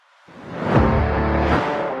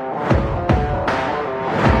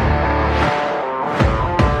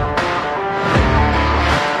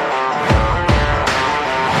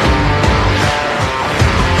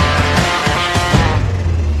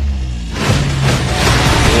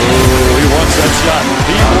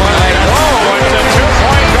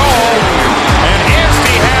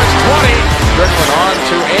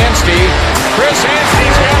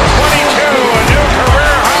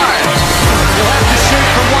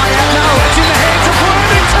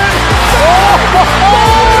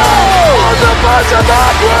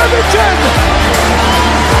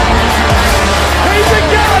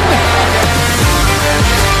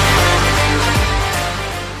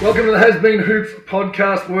Welcome to the Hasbeen Hoops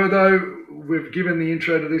Podcast, Wortho. We've given the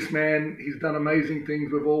intro to this man. He's done amazing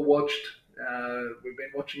things. We've all watched. We've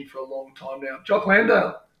been watching for a long time now. Jock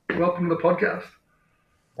Landale, welcome to the podcast.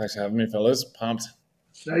 Thanks for having me, fellas. Pumped.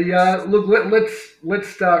 Now, look, let's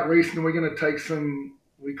start recent. We're going to take some,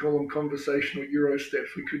 we call them conversational Euro steps.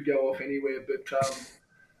 We could go off anywhere, but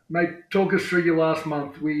mate, talk us through your last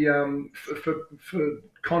month. We, for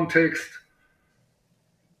context,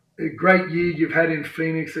 a great year you've had in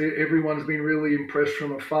Phoenix. Everyone's been really impressed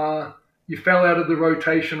from afar. You fell out of the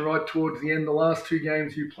rotation right towards the end. The last two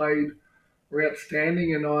games you played were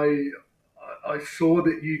outstanding, and I saw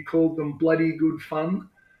that you called them bloody good fun,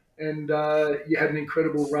 and you had an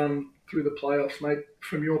incredible run through the playoffs, mate.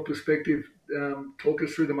 From your perspective, talk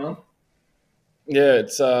us through the month. Yeah,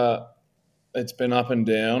 it's been up and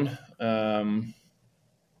down.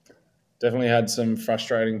 Definitely had some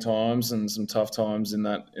frustrating times and some tough times in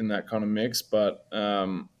that kind of mix, but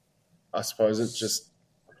I suppose it's just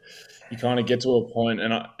you kind of get to a point,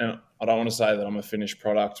 and I don't want to say that I'm a finished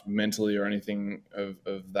product mentally or anything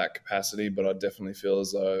of that capacity, but I definitely feel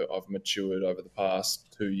as though I've matured over the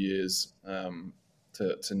past 2 years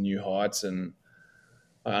to new heights, and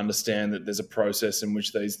I understand that there's a process in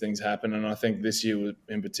which these things happen, and I think this year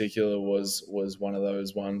in particular was one of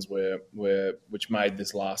those ones which made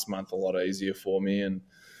this last month a lot easier for me and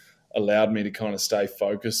allowed me to kind of stay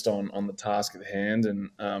focused on the task at hand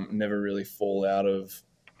and never really fall out of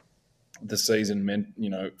the season,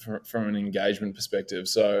 from an engagement perspective.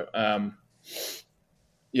 So,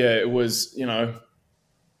 it was,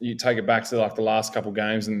 you take it back to like the last couple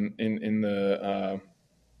games in the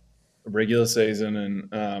regular season, and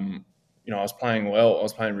I was playing well. I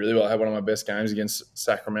was playing really well. I had one of my best games against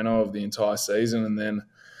Sacramento of the entire season, and then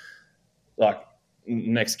like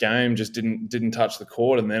next game just didn't touch the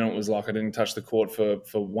court, and then it was like I didn't touch the court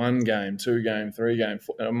for 1 game, 2 game, 3 game.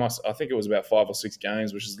 I think it was about 5 or 6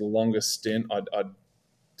 games, which is the longest stint I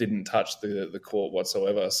didn't touch the court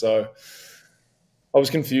whatsoever. So I was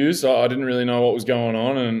confused. I didn't really know what was going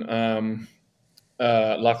on, and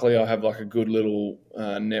luckily, I have like a good little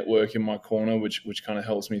network in my corner, which kind of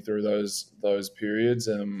helps me through those periods,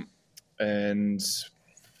 and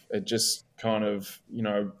it just kind of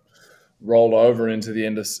rolled over into the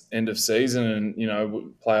end of season, and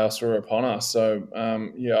playoffs were upon us. So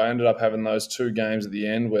I ended up having those 2 games at the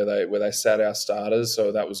end where they sat our starters,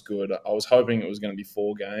 so that was good. I was hoping it was going to be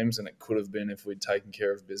 4 games, and it could have been if we'd taken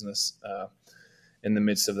care of business in the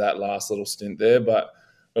midst of that last little stint there, but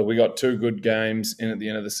we got 2 good games in at the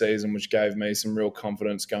end of the season, which gave me some real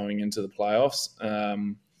confidence going into the playoffs.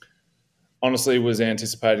 Honestly, was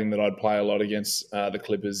anticipating that I'd play a lot against the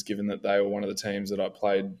Clippers, given that they were one of the teams that I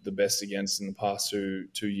played the best against in the past two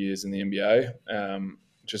years in the NBA.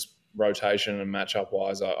 Just rotation and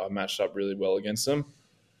matchup-wise, I matched up really well against them.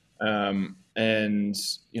 And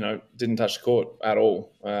didn't touch the court at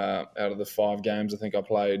all. Out of the 5 games, I think I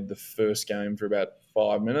played the first game for about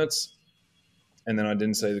 5 minutes, and then I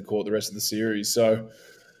didn't see the court the rest of the series. So,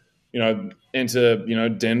 into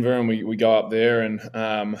Denver, and we go up there, and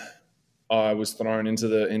I was thrown into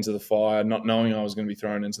the fire, not knowing I was going to be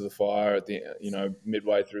thrown into the fire at the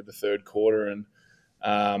midway through the third quarter, and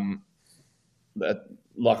I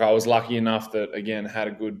was lucky enough that again had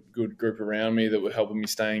a good group around me that were helping me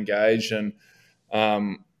stay engaged, and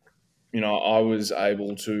I was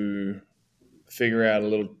able to figure out a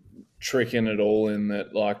little trick in it all, in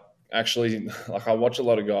that actually, I watch a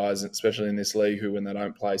lot of guys, especially in this league, who when they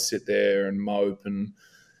don't play sit there and mope and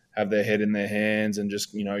have their head in their hands and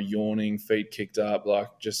just yawning, feet kicked up,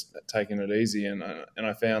 just taking it easy. And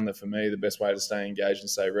I found that for me, the best way to stay engaged and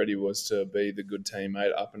stay ready was to be the good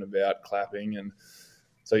teammate, up and about, clapping. And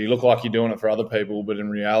so you look like you're doing it for other people, but in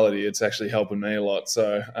reality, it's actually helping me a lot.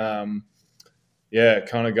 So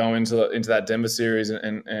kind of go into that Denver series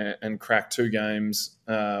and crack 2 games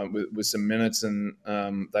with some minutes, and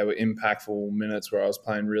they were impactful minutes where I was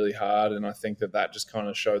playing really hard, and I think that just kind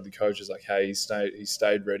of showed the coaches hey, he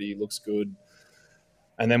stayed ready, he looks good.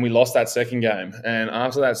 And then we lost that second game, and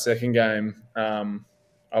after that second game,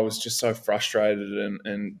 I was just so frustrated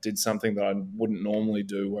and did something that I wouldn't normally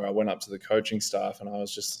do, where I went up to the coaching staff and I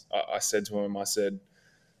said to him,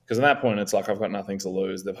 because at that point, it's like I've got nothing to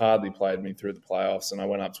lose. They've hardly played me through the playoffs. And I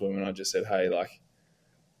went up to him and I just said, hey,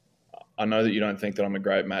 I know that you don't think that I'm a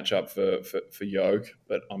great matchup for Yoke,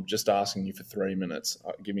 but I'm just asking you for 3 minutes.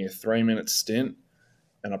 Give me a 3-minute stint,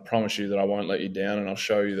 and I promise you that I won't let you down, and I'll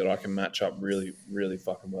show you that I can match up really, really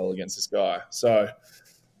fucking well against this guy. So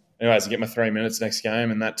anyways, I get my 3 minutes next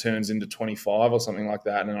game, and that turns into 25 or something like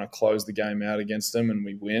that. And then I close the game out against them, and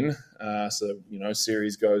we win. So,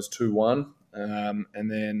 series goes 2-1.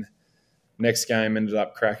 And then next game ended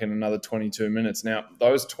up cracking another 22 minutes. Now,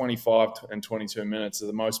 those 25 and 22 minutes are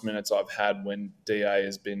the most minutes I've had when DA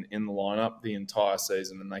has been in the lineup the entire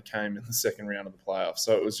season, and they came in the second round of the playoffs.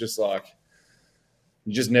 So it was just like,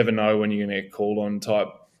 you just never know when you're going to get called on type,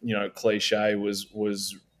 cliche was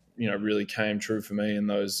really came true for me in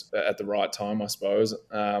those at the right time, I suppose.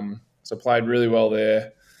 So played really well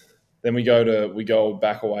there. Then we go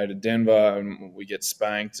back away to Denver and we get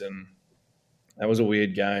spanked, and that was a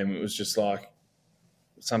weird game. It was just like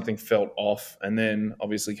something felt off. And then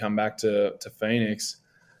obviously come back to Phoenix,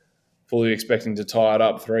 fully expecting to tie it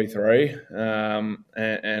up 3-3.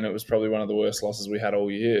 And it was probably one of the worst losses we had all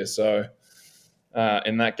year. So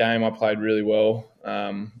in that game, I played really well. I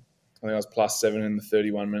think I was +7 in the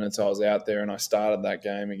 31 minutes I was out there, and I started that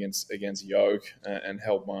game against Yoke and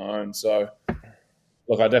held my own. So,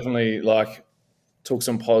 look, I definitely took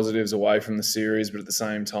some positives away from the series, but at the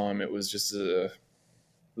same time, it was just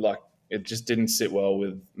it just didn't sit well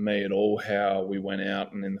with me at all how we went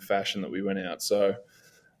out and in the fashion that we went out. So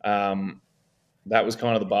that was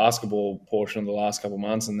kind of the basketball portion of the last couple of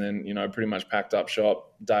months, and then pretty much packed up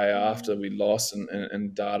shop day after we lost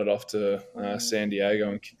and darted off to San Diego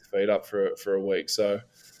and kicked the feet up for a week. So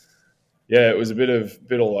yeah, it was a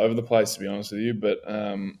bit all over the place, to be honest with you, but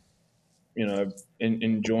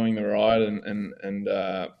enjoying the ride and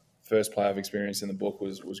first playoff experience in the book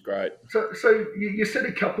was great. So you said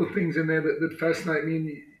a couple of things in there that fascinate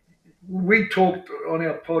me. We talked on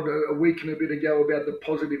our pod a week and a bit ago about the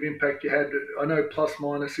positive impact you had. I know plus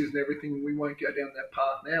minuses and everything. We won't go down that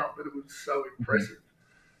path now, but it was so impressive.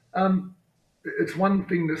 It's one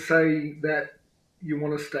thing to say that you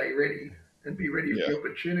want to stay ready and be ready for the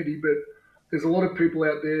opportunity, but there's a lot of people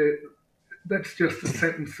out there. That's just a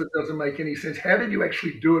sentence that doesn't make any sense. How did you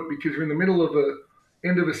actually do it? Because you're in the middle of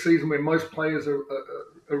end of a season where most players are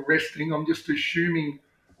resting. I'm just assuming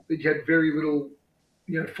that you had very little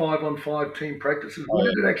 5-on-5 team practices. What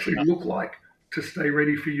did it actually look like to stay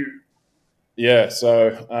ready for you? Yeah,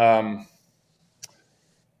 so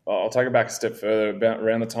I'll take it back a step further. About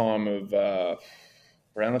around the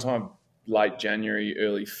time late January,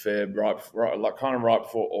 early Feb, right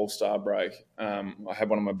before All-Star break, I had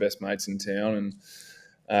one of my best mates in town,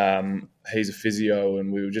 and he's a physio,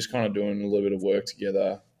 and we were just kind of doing a little bit of work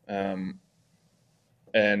together.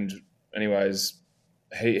 And anyways,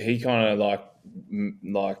 he kind of like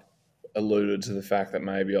alluded to the fact that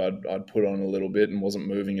maybe I'd put on a little bit and wasn't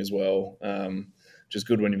moving as well. Just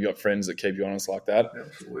good when you've got friends that keep you honest like that.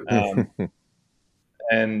 Absolutely.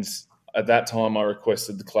 And at that time, I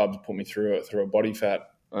requested the club to put me through a body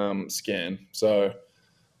fat scan. So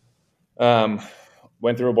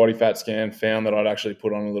went through a body fat scan, found that I'd actually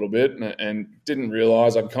put on a little bit, and didn't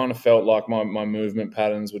realise. I kind of felt like my movement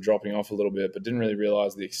patterns were dropping off a little bit, but didn't really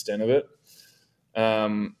realise the extent of it.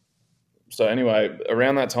 So anyway,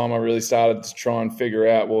 around that time, I really started to try and figure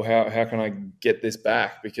out, well, how can I get this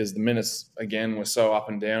back? Because the minutes, again, were so up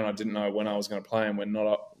and down. I didn't know when I was going to play and when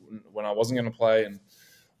I wasn't going to play, and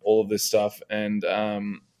all of this stuff. And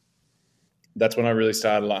that's when I really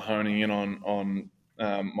started honing in on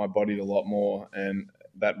my body a lot more, and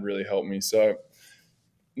that really helped me. So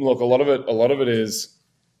look, a lot of it is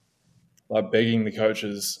like begging the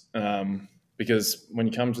coaches, because when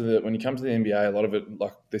you come to the NBA, a lot of it,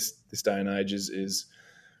 like this day and age, is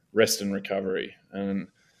rest and recovery. And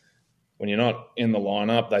when you're not in the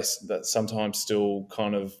lineup, that sometimes still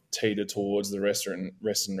kind of teeter towards the rest and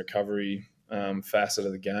recovery facet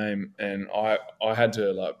of the game. And I had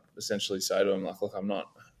to essentially say to him, look, I'm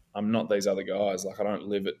not these other guys. I don't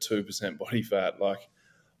live at 2% body fat.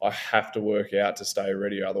 I have to work out to stay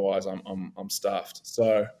ready, otherwise I'm stuffed.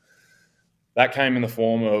 So that came in the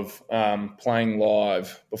form of playing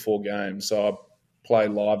live before games. So I play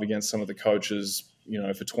live against some of the coaches,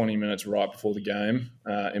 for 20 minutes right before the game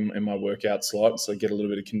in my workout slot. So get a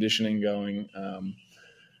little bit of conditioning going,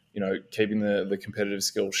 keeping the competitive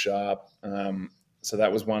skills sharp. So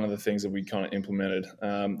that was one of the things that we kind of implemented.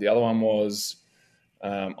 The other one was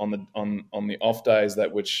on the off days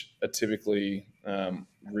which are typically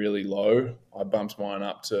really low, I bumped mine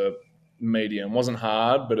up to medium. It wasn't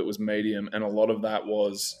hard, but it was medium, and a lot of that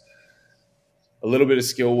was a little bit of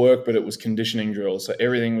skill work, but it was conditioning drills. So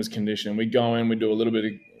everything was conditioning. We'd go in, we'd do a little bit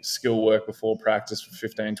of skill work before practice for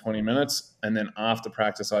 15, 20 minutes, and then after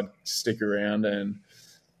practice I'd stick around and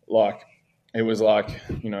it was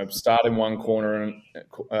start in one corner and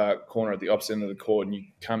corner at the opposite end of the court, and you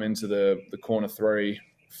come into the corner three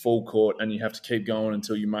full court, and you have to keep going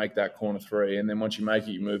until you make that corner three, and then once you make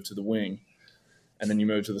it, you move to the wing. and then you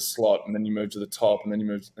move to the slot, and then you move to the top, and then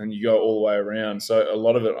you go all the way around. So a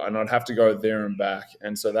lot of it, and I'd have to go there and back.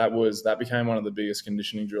 And so that became one of the biggest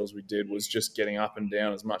conditioning drills we did, was just getting up and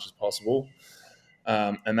down as much as possible.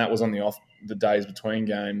 And that was on the days between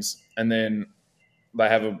games. And then they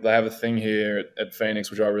have a thing here at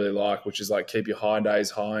Phoenix, which I really like, which is like keep your high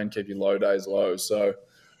days high and keep your low days low. So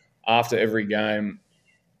after every game,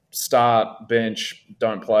 start, bench,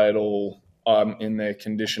 don't play at all. I'm in there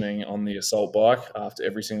conditioning on the assault bike after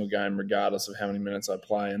every single game, regardless of how many minutes I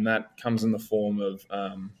play. And that comes in the form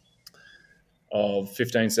of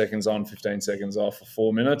 15 seconds on, 15 seconds off for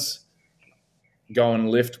 4 minutes. Go and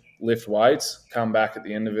lift weights, come back at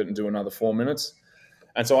the end of it and do another 4 minutes.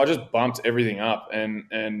 And so I just bumped everything up.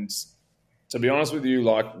 And to be honest with you,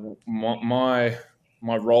 like my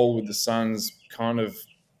role with the Suns kind of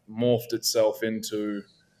morphed itself into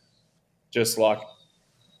just like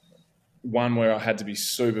one where I had to be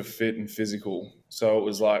super fit and physical. So it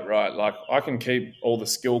was like, right, like I can keep all the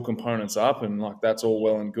skill components up and like that's all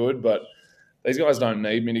well and good, but these guys don't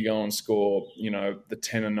need me to go and score, the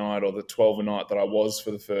 10 a night or the 12 a night that I was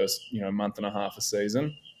for the first, month and a half a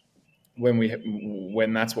season.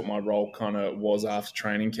 When that's what my role kind of was after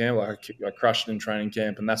training camp. Like I crushed it in training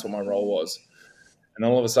camp, and that's what my role was. And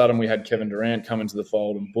all of a sudden we had Kevin Durant come into the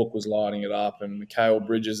fold, and Book was lighting it up, and Mikal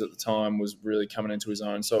Bridges at the time was really coming into his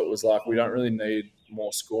own. So it was like, we don't really need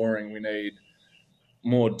more scoring. We need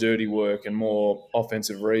more dirty work and more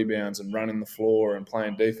offensive rebounds and running the floor and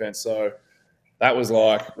playing defense. So that was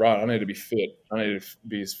like, right, I need to be fit. I need to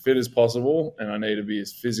be as fit as possible, and I need to be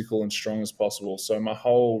as physical and strong as possible. So my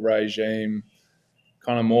whole regime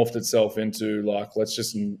kind of morphed itself into like, let's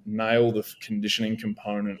just nail the conditioning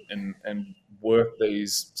component and work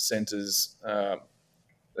these centers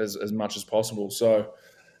as much as possible. So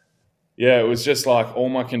yeah, it was just like all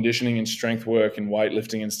my conditioning and strength work and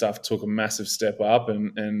weightlifting and stuff took a massive step up,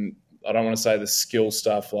 and I don't want to say the skill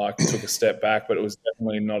stuff like took a step back, but it was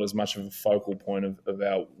definitely not as much of a focal point of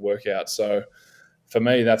our workout. So for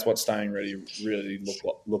me, that's what staying ready really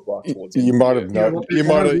looked like towards the end. You might have known. You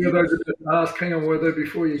might have asked. Hang on, Werther,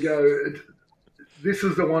 before you go. This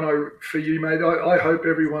is the one for you, mate. I hope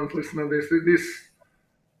everyone's listening to this.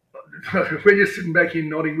 We're just sitting back here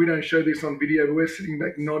nodding. We don't show this on video, but we're sitting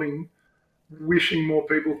back nodding, wishing more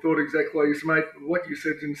people thought exactly like this, mate. What you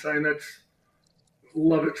said's insane.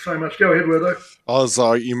 Love it so much. Go ahead, Werther. I was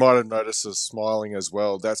like, you might have noticed us smiling as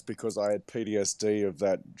well. That's because I had PTSD of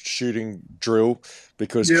that shooting drill,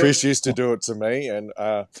 because Chris used to do it to me. And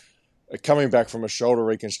coming back from a shoulder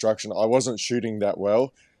reconstruction, I wasn't shooting that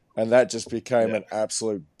well. And that just became an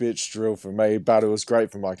absolute bitch drill for me, but it was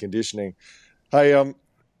great for my conditioning. Hey,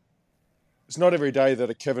 it's not every day that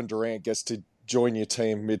a Kevin Durant gets to join your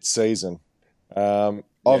team mid-season.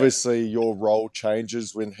 Obviously, your role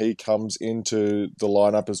changes when he comes into the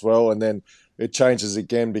lineup as well, and then it changes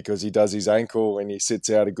again because he does his ankle and he sits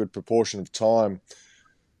out a good proportion of time.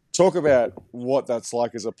 Talk about what that's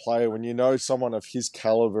like as a player when you know someone of his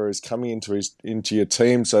caliber is coming into your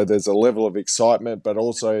team. So there's a level of excitement, but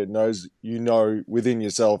also within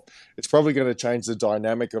yourself, it's probably going to change the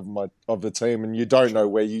dynamic of the team, and you don't know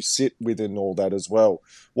where you sit within all that as well.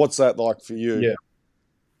 What's that like for you?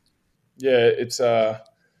 Yeah, it's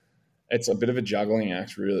a bit of a juggling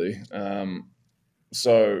act, really.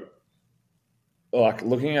 So, like,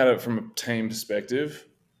 looking at it from a team perspective,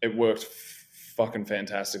 it worked fucking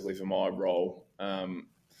fantastically for my role.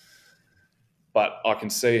 But I can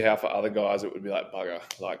see how for other guys it would be like, bugger,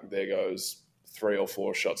 like there goes 3 or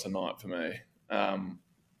 4 shots a night for me.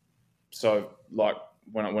 So, like,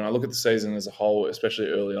 when I look at the season as a whole, especially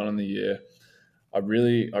early on in the year, I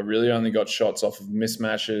really only got shots off of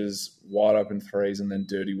mismatches, wide open threes, and then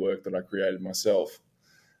dirty work that I created myself.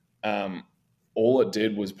 All it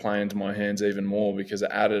did was play into my hands even more because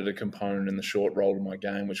it added a component in the short roll to my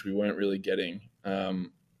game, which we weren't really getting.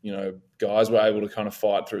 Guys were able to kind of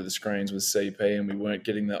fight through the screens with CP, and we weren't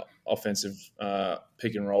getting the offensive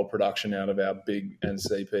pick and roll production out of our big and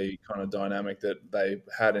CP kind of dynamic that they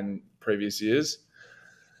had in previous years.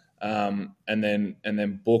 And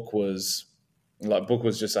then Book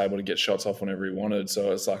was just able to get shots off whenever he wanted.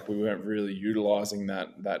 So it's like we weren't really utilizing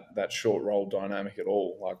that short roll dynamic at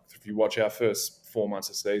all. Like if you watch our first 4 months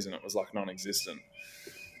of season, it was like non-existent.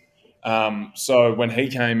 So when he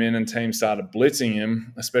came in and teams started blitzing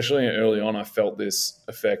him, especially early on, I felt this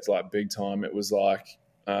effect like big time. It was like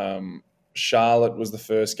Charlotte was the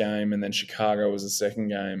first game, and then Chicago was the second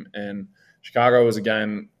game. And Chicago was a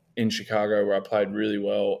game in Chicago where I played really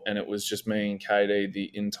well, and it was just me and KD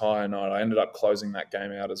the entire night. I ended up closing that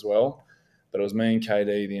game out as well, but it was me and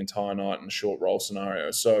KD the entire night in a short roll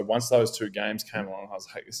scenario. So once those 2 games came along, I was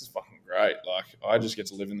like, this is fucking great. Like, I just get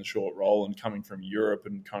to live in the short roll, and coming from Europe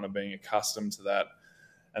and kind of being accustomed to that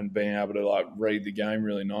and being able to like read the game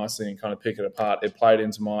really nicely and kind of pick it apart. It played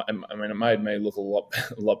into it made me look a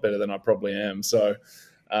lot better than I probably am. So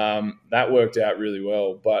that worked out really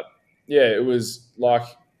well. But yeah, it was like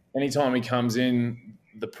anytime he comes in,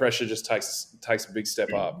 the pressure just takes a big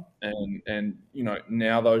step up. And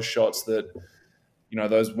now those shots that,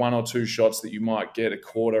 those one or two shots that you might get a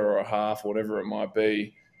quarter or a half, or whatever it might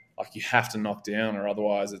be, like you have to knock down, or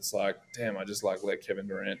otherwise it's like, damn, I just like let Kevin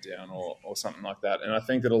Durant down or something like that. And I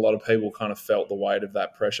think that a lot of people kind of felt the weight of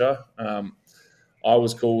that pressure. I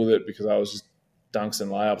was cool with it because I was just dunks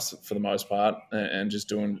and layups for the most part and just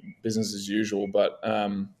doing business as usual. But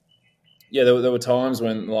there were times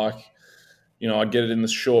when like, I'd get it in the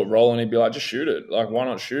short roll and he'd be like, just shoot it. Like, why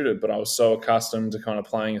not shoot it? But I was so accustomed to kind of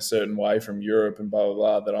playing a certain way from Europe and blah, blah,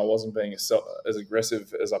 blah, that I wasn't being as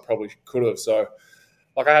aggressive as I probably could have. So,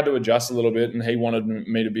 like, I had to adjust a little bit, and he wanted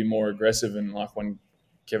me to be more aggressive. And, like, when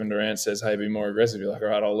Kevin Durant says, hey, be more aggressive, you're like, all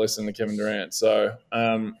right, I'll listen to Kevin Durant. So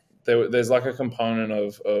there's, like, a component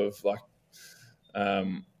of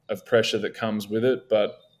pressure that comes with it.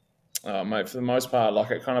 But, mate, for the most part,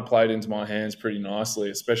 like, it kind of played into my hands pretty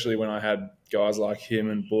nicely, especially when I had guys like him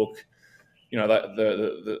and Book.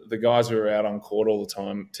 The guys who are out on court all the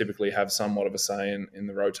time typically have somewhat of a say in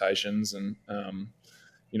the rotations, and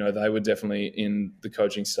they were definitely in the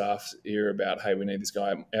coaching staff's ear about, hey, we need this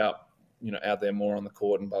guy out there more on the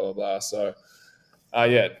court and blah, blah, blah. So,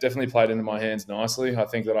 definitely played into my hands nicely. I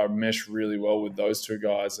think that I meshed really well with those two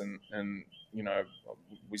guys, and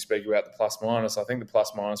we speak about the plus minus. I think the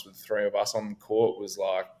plus minus with the three of us on the court was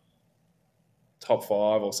like top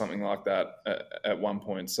 5 or something like that at one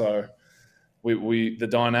point. So the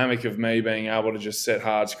dynamic of me being able to just set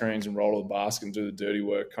hard screens and roll to the basket and do the dirty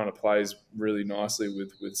work kind of plays really nicely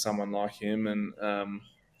with someone like him. And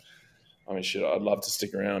I'd love to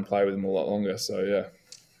stick around and play with him a lot longer. So yeah.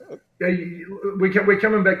 We're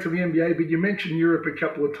coming back to the NBA, but you mentioned Europe a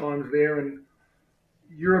couple of times there, and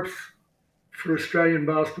Europe's, for Australian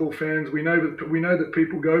basketball fans, we know that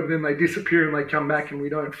people go, but then they disappear and they come back and we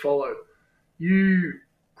don't follow. You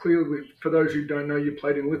clearly, for those who don't know, you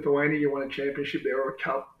played in Lithuania, you won a championship there, or a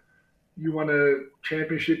cup. You won a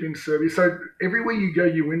championship in Serbia. So everywhere you go,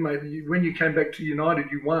 you win, mate. When you came back to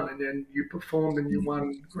United, you won, and then you performed and you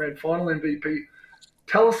won Grand Final MVP.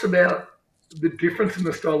 Tell us about the difference in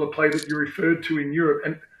the style of play that you referred to in Europe,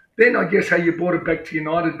 and then I guess how you brought it back to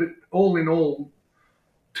United, but all in all,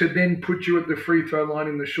 to then put you at the free throw line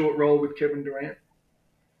in the short roll with Kevin Durant.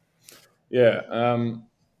 Yeah.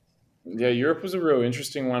 Europe was a real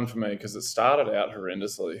interesting one for me because it started out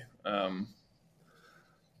horrendously.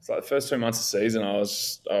 It's like the first 2 months of the season, I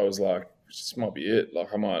was like, this might be it.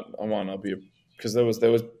 Like, I might not be, because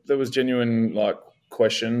there was genuine like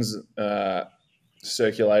questions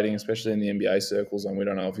circulating, especially in the NBA circles, and we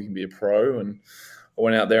don't know if he can be a pro. And I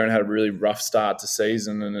went out there and had a really rough start to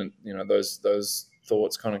season, and those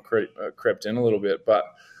thoughts kind of crept in a little bit, but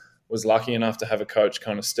was lucky enough to have a coach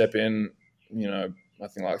kind of step in, I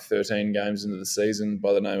think like 13 games into the season,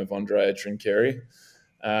 by the name of Andrea Trinchieri.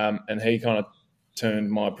 And he kind of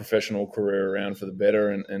turned my professional career around for the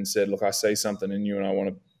better and said, look, I see something in you and I want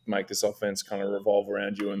to make this offense kind of revolve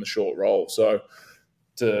around you in the short roll. So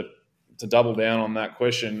to double down on that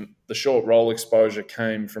question, the short roll exposure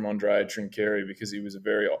came from Andrea Trinchieri because he was a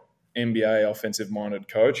very NBA offensive-minded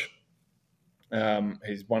coach.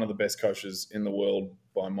 He's one of the best coaches in the world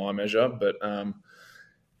by my measure, but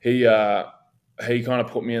he kind of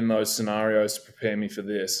put me in those scenarios to prepare me for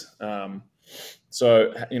this.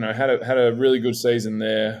 So had a really good season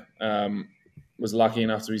there. Was lucky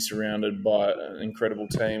enough to be surrounded by an incredible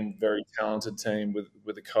team, very talented team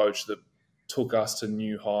with a coach that took us to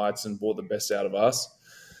new heights and brought the best out of us.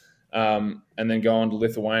 And then go on to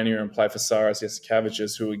Lithuania and play for Saras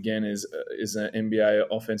Jasikevičius, who again is an NBA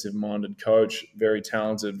offensive-minded coach, very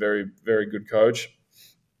talented, very, very good coach.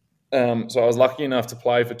 So I was lucky enough to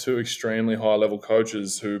play for two extremely high-level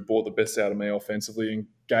coaches who brought the best out of me offensively and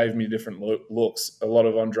gave me different looks. A lot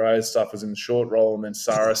of Andrea's stuff was in the short roll, and then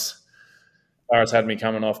Saras had me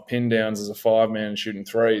coming off pin downs as a 5-man and shooting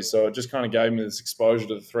threes. So it just kind of gave me this exposure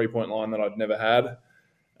to the three-point line that I'd never had.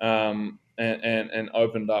 And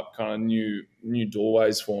opened up kind of new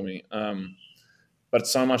doorways for me. But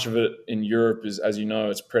so much of it in Europe is, as you know,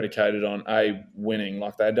 it's predicated on winning.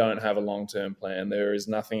 Like, they don't have a long-term plan. There is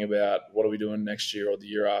nothing about what are we doing next year or the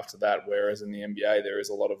year after that. Whereas in the NBA, there is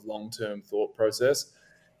a lot of long-term thought process.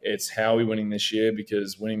 It's how are we winning this year,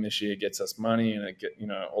 because winning this year gets us money and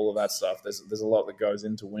all of that stuff. There's a lot that goes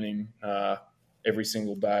into winning every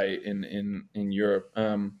single day in Europe.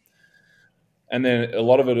 And then a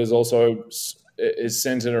lot of it is also is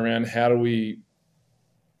centered around how do we,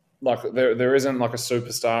 like there isn't like a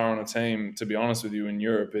superstar on a team, to be honest with you. In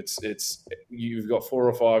Europe, it's you've got 4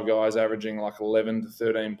 or 5 guys averaging like 11 to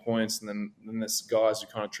 13 points, and then there's guys who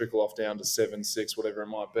kind of trickle off down to 7, 6, whatever it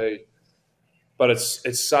might be. But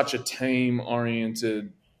it's such a team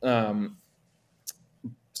oriented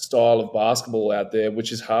style of basketball out there,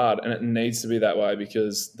 which is hard, and it needs to be that way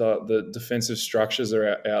because the defensive structures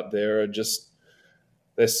are out there are just,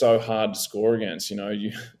 they're so hard to score against.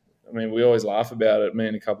 I mean, we always laugh about it. Me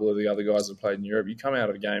and a couple of the other guys that played in Europe, you come out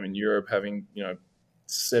of a game in Europe having,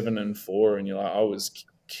 7 and 4, and you're like, I was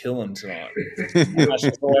killing tonight.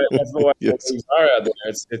 That's the way Yes. things are out there.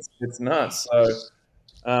 It's nuts. So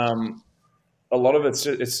a lot of it's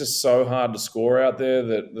just so hard to score out there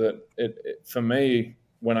that it for me,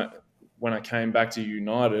 when I came back to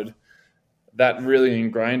United, that really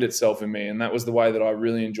ingrained itself in me, and that was the way that I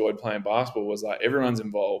really enjoyed playing basketball. Was like everyone's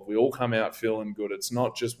involved. We all come out feeling good. It's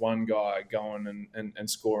not just one guy going and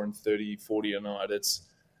scoring 30, 40 a night. It's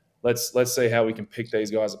let's see how we can pick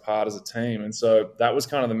these guys apart as a team. And so that was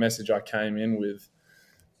kind of the message I came in with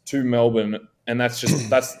to Melbourne, and I'm not saying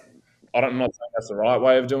that's the right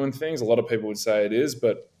way of doing things. A lot of people would say it is,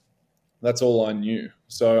 but that's all I knew.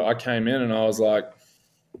 So I came in and I was like,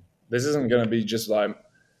 this isn't going to be just like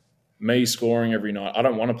me scoring every night. I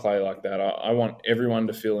don't want to play like that. I want everyone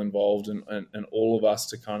to feel involved and all of us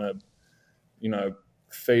to kind of,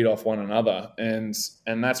 feed off one another. And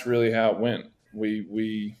that's really how it went.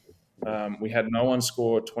 We had no one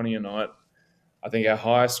score 20 a night. I think our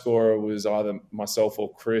highest scorer was either myself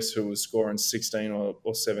or Chris, who was scoring 16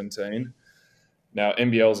 or 17. Now,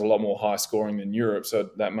 NBL is a lot more high scoring than Europe, so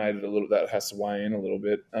that made it that has to weigh in a little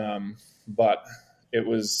bit. But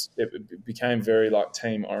it became very like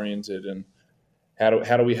team oriented, and how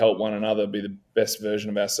do we help one another be the best version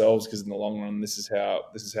of ourselves? Because in the long run, this is how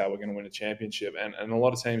we're going to win a championship. And a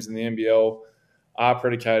lot of teams in the NBL are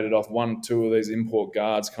predicated off 1, 2 of these import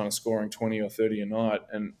guards kind of scoring 20 or 30 a night,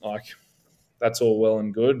 and like that's all well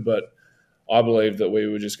and good. But I believe that we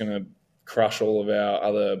were just going to crush all of our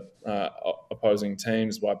other opposing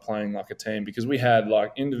teams by playing like a team, because we had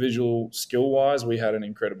like individual skill wise, we had an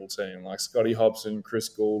incredible team like Scotty Hobson, Chris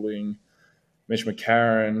Goulding, Mitch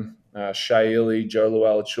McCarron, Shea Illy, Joe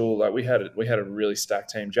Lualachul. Like we had a really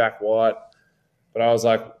stacked team. Jack White. But I was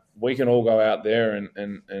like, we can all go out there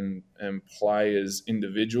and play as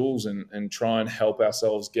individuals and try and help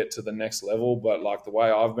ourselves get to the next level. But like the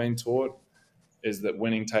way I've been taught is that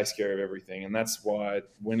winning takes care of everything. And that's why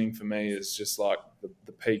winning for me is just like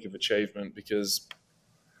the peak of achievement, because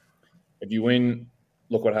if you win,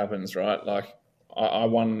 look what happens, right? Like I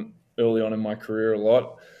won early on in my career a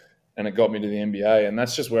lot, and it got me to the NBA. And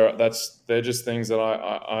that's just they're just things that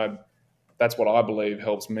I that's what I believe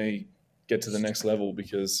helps me get to the next level,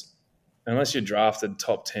 because unless you're drafted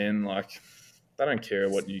top 10, like they don't care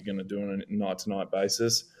what you're going to do on a night to night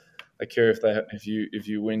basis. They care if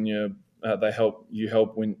you win they help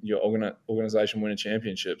win your organization win a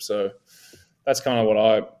championship. So that's kind of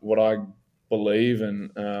what I believe,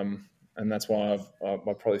 and that's why I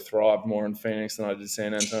probably thrived more in Phoenix than I did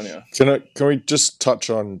San Antonio. Can we just touch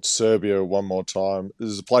on Serbia one more time? This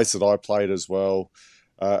is a place that I played as well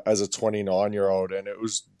as a 29-year-old, and it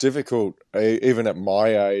was difficult even at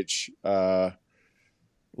my age.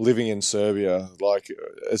 Living in Serbia, like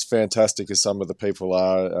as fantastic as some of the people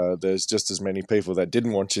are, there's just as many people that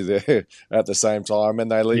didn't want you there at the same time, and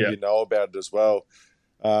they let you know about it as well.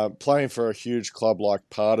 Playing for a huge club like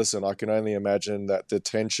Partizan, I can only imagine that the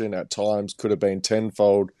tension at times could have been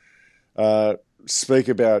tenfold. Speak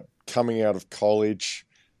about coming out of college,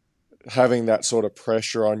 having that sort of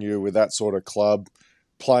pressure on you with that sort of club.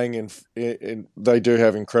 Playing in they do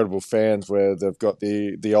have incredible fans where they've got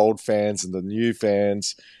the old fans and the new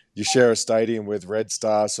fans. You share a stadium with Red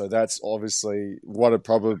Star, so that's obviously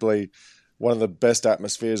probably one of the best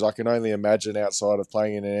atmospheres I can only imagine outside of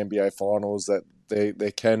playing in an NBA Finals that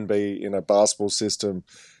there can be in a basketball system.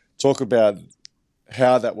 Talk about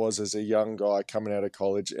how that was as a young guy coming out of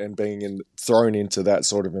college and being thrown into that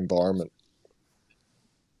sort of environment.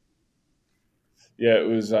 Yeah, it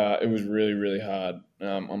was really, really hard.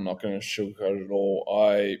 I'm not going to sugarcoat it at all.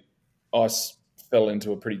 I fell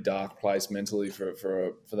into a pretty dark place mentally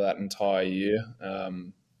for that entire year,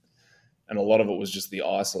 and a lot of it was just the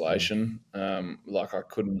isolation. Like I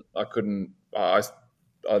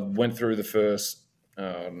went through the first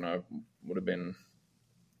I don't know, I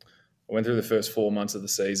went through the first 4 months of the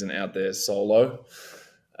season out there solo.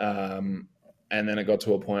 And then it got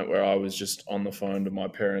to a point where I was just on the phone to my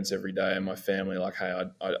parents every day and my family, like, hey,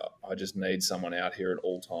 I just need someone out here at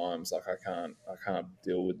all times. Like, I can't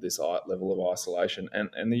deal with this level of isolation.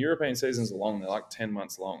 And the European seasons are long; they're like 10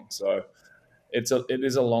 months long. So it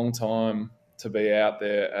is a long time to be out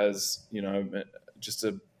there as, you know, just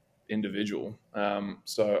a individual.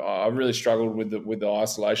 So I really struggled with the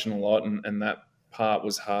isolation a lot, and that part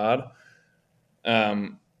was hard.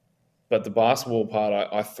 But the basketball part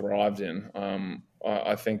I thrived in.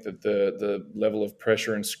 I think that the level of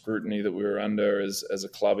pressure and scrutiny that we were under as a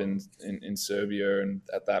club in Serbia and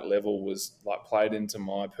at that level was like played into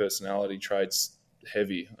my personality traits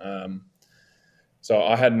heavy. So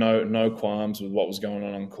I had no qualms with what was going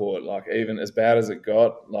on court. Like, even as bad as it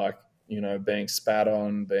got, like, you know, being spat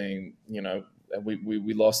on, being, you know,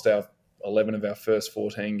 we lost our 11 of our first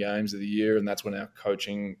 14 games of the year, and that's when our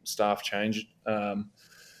coaching staff changed.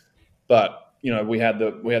 But, you know, we had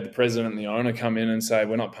the president and the owner come in and say,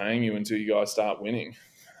 we're not paying you until you guys start winning.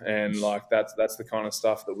 And like, that's the kind of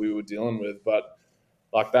stuff that we were dealing with. But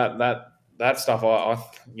like that stuff, I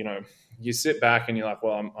you know, you sit back and you're like,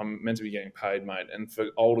 well, I'm meant to be getting paid, mate. And for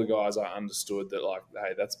older guys, I understood that, like,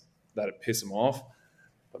 hey, that'd piss them off.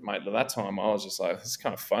 But mate, at that time, I was just like, it's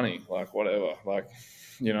kind of funny, like, whatever, like,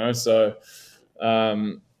 you know. So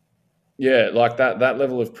yeah, like that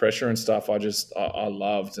level of pressure and stuff, I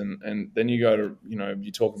loved. And then you go to, you know,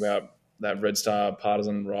 you talk about that Red Star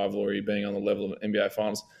partisan rivalry being on the level of NBA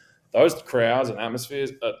Finals. Those crowds and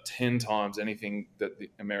atmospheres are 10 times anything that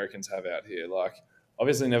the Americans have out here. Like,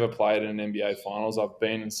 obviously never played in an NBA Finals. I've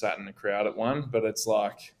been and sat in a crowd at one, but it's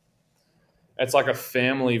like a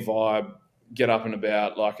family vibe, get up and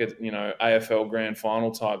about, like, it, you know, AFL Grand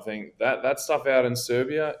Final type thing. That stuff out in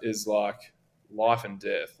Serbia is like life and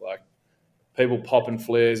death. Like, people popping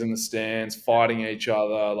flares in the stands, fighting each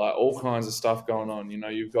other, like all kinds of stuff going on. You know,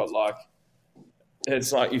 you've got like,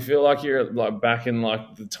 it's like you feel like you're like back in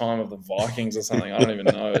like the time of the Vikings or something. I don't even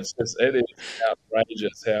know. It is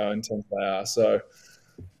outrageous how intense they are. So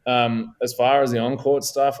as far as the on-court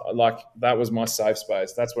stuff, like, that was my safe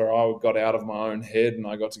space. That's where I got out of my own head and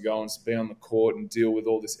I got to go and be on the court and deal with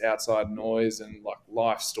all this outside noise and like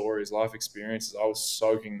life stories, life experiences. I was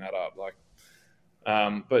soaking that up. Like,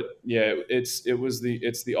 but yeah, it's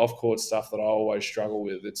the off-court stuff that I always struggle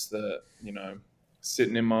with. It's the, you know,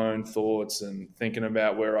 sitting in my own thoughts and thinking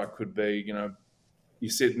about where I could be. You know,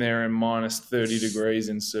 you're sitting there in minus 30 degrees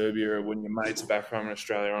in Serbia when your mates are back home in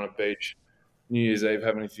Australia on a beach, New Year's Eve,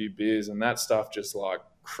 having a few beers, and that stuff just like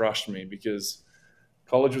crushed me because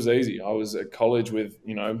college was easy. I was at college with,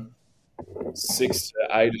 you know, 6 to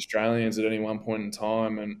 8 Australians at any one point in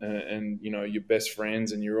time, and you know, your best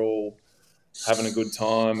friends, and you're all having a good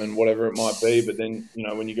time and whatever it might be. But then, you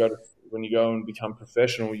know, when you go and become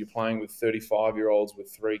professional, you're playing with 35-year-olds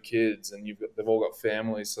with 3 kids, and they've all got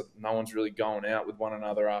families, so no one's really going out with one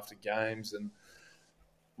another after games. And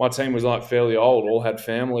my team was like fairly old, all had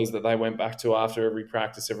families that they went back to after every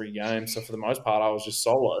practice, every game. So for the most part, I was just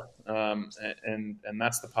solo, and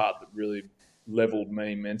that's the part that really leveled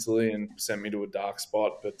me mentally and sent me to a dark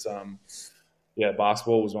spot. But yeah,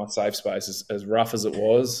 basketball was my safe space, as rough as it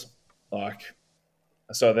was. Like,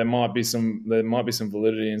 so there might be some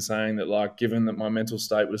validity in saying that, like, given that my mental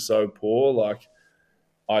state was so poor, like,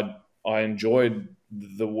 I enjoyed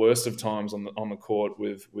the worst of times on the court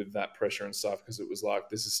with that pressure and stuff, because it was like,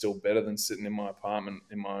 this is still better than sitting in my apartment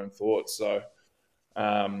in my own thoughts. So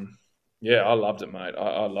yeah, I loved it, mate.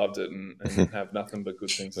 I loved it, and have nothing but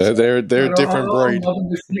good things to say. They're a different breed.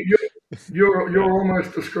 You're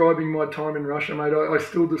almost describing my time in Russia, mate. I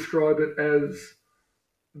still describe it as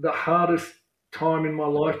the hardest time in my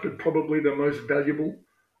life, but probably the most valuable.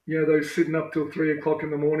 You know, those sitting up till 3 o'clock in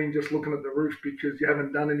the morning just looking at the roof because you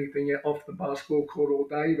haven't done anything yet off the basketball court all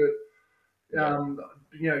day. But,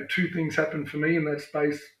 you know, 2 things happened for me in that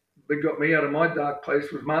space that got me out of my dark place.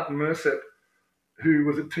 Was Martin Mercep, who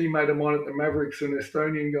was a teammate of mine at the Mavericks, an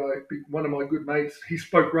Estonian guy, one of my good mates. He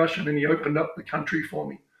spoke Russian and he opened up the country for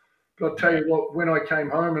me. But I'll tell you what, when I came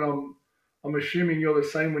home, and I'm assuming you're the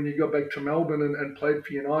same when you got back to Melbourne and played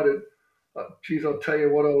for United, geez, I'll tell you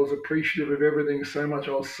what, I was appreciative of everything so much.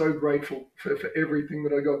 I was so grateful for everything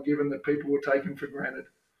that I got given that people were taking for granted.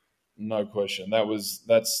 No question.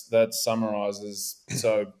 That summarizes.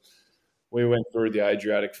 So we went through the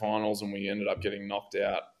Adriatic finals and we ended up getting knocked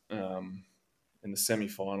out in the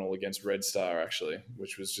semi-final against Red Star, actually,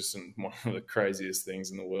 which was just one of the craziest things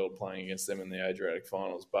in the world, playing against them in the Adriatic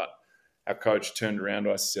finals. But our coach turned around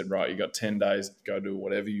to us and said, right, you got 10 days to go do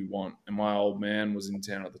whatever you want. And my old man was in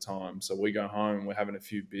town at the time. So we go home and we're having a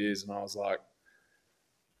few beers. And I was like,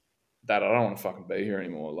 Dad, I don't want to fucking be here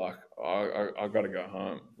anymore. Like, I got to go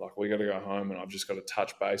home. Like, we got to go home, and I've just got to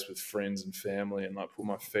touch base with friends and family and like put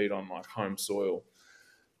my feet on like home soil.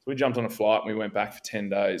 So we jumped on a flight and we went back for 10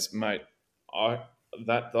 days, mate.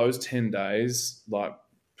 Those 10 days like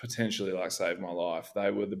potentially like saved my life. They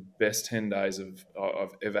were the best 10 days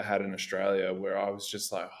I've ever had in Australia, where I was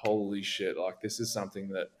just like, holy shit, like this is something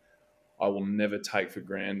that I will never take for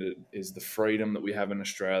granted, is the freedom that we have in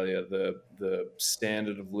Australia, the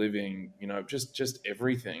standard of living, you know, just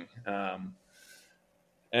everything.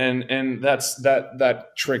 And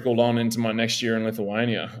that trickled on into my next year in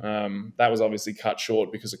Lithuania. That was obviously cut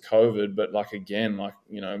short because of COVID, but like again, like,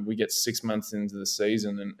 you know, we get 6 months into the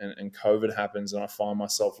season and COVID happens, and I find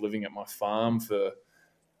myself living at my farm for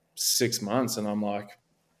 6 months, and I'm like,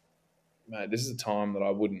 mate, this is a time that I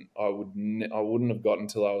wouldn't have gotten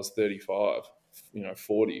until I was 35,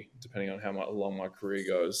 40, depending on how long my career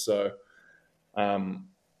goes. So,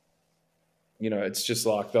 it's just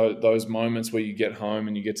like those moments where you get home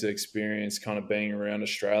and you get to experience kind of being around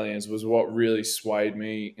Australians was what really swayed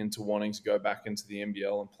me into wanting to go back into the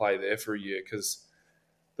NBL and play there for a year, because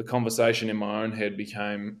the conversation in my own head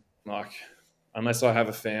became like, unless I have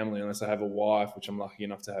a family, unless I have a wife, which I'm lucky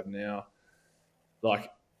enough to have now, like,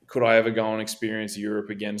 could I ever go and experience Europe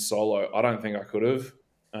again solo? I don't think I could have.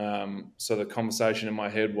 So the conversation in my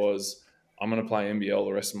head was, I'm going to play NBL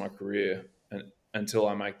the rest of my career until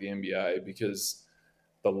I make the NBA, because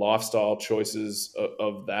the lifestyle choices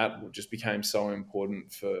of that just became so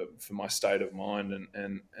important for my state of mind.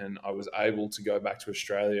 And I was able to go back to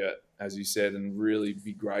Australia, as you said, and really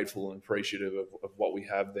be grateful and appreciative of what we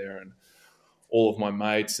have there, and all of my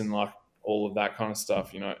mates, and like all of that kind of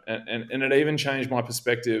stuff, and it even changed my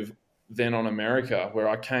perspective then on America, where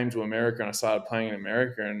I came to America and I started playing in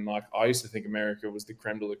America, and like I used to think America was the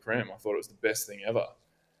creme de la creme. I thought it was the best thing ever.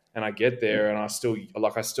 And I get there and I still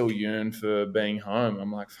yearn for being home.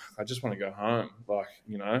 I'm like, I just want to go home. Like,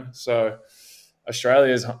 so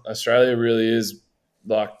Australia really is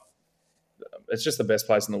like, it's just the best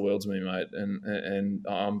place in the world to me, mate. And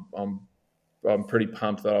I'm pretty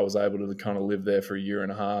pumped that I was able to kind of live there for a year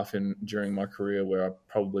and a half during my career, where I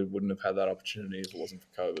probably wouldn't have had that opportunity if it wasn't for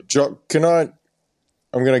COVID. Jock,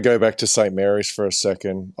 I'm going to go back to St. Mary's for a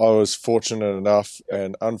second. I was fortunate enough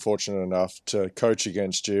and unfortunate enough to coach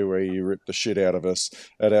against you, where you ripped the shit out of us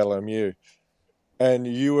at LMU. And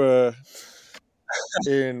you were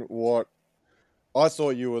in what I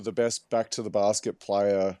thought you were the best back to the basket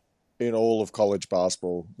player in all of college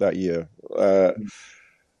basketball that year.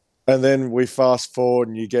 And then we fast forward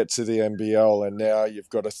and you get to the NBL, and now you've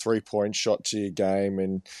got a 3-point shot to your game,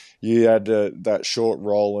 and you had that short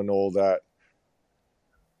roll and all that.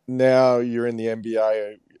 Now you're in the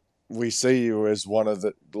NBA. We see you as one of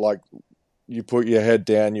the, like, you put your head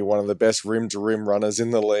down, you're one of the best rim-to-rim runners in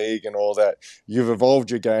the league and all that. You've evolved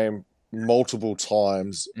your game multiple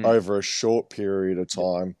times over a short period of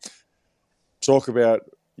time. Talk about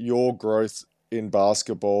your growth in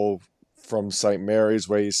basketball from St. Mary's,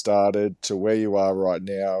 where you started, to where you are right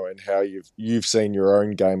now, and how you've seen your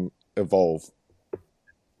own game evolve.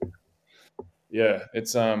 Yeah,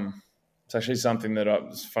 it's actually something that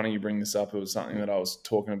it's funny you bring this up. It was something that I was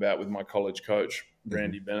talking about with my college coach,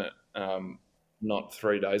 Randy Bennett, not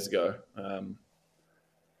 3 days ago. Kind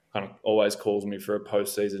of always calls me for a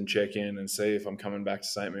postseason check-in and see if I'm coming back to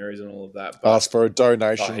St. Mary's and all of that. But, ask for a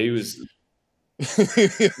donation. He was,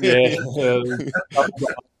 yeah,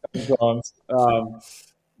 sometimes.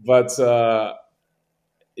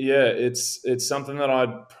 Yeah, it's something that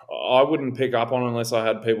I wouldn't pick up on unless I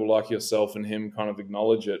had people like yourself and him kind of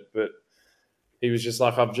acknowledge it. But he was just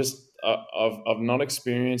like, I've not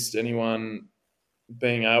experienced anyone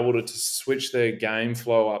being able to switch their game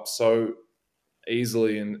flow up so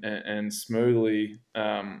easily and smoothly,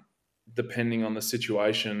 depending on the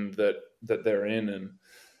situation that they're in. And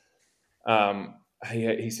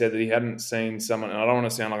he said that he hadn't seen someone, and I don't want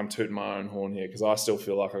to sound like I'm tooting my own horn here, because I still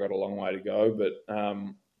feel like I got a long way to go, but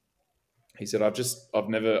he said,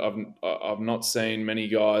 I've not seen many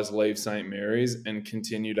guys leave St. Mary's and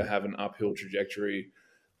continue to have an uphill trajectory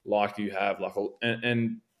like you have.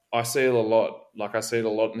 And I see it a lot. Like, I see it a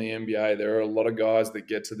lot in the NBA. There are a lot of guys that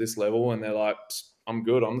get to this level and they're like, I'm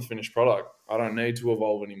good. I'm the finished product. I don't need to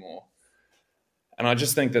evolve anymore. And I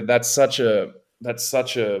just think that that's such a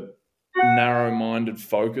narrow-minded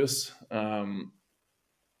focus and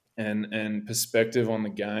perspective on the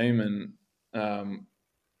game. And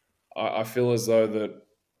I feel as though that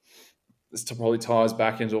this probably ties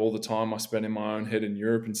back into all the time I spent in my own head in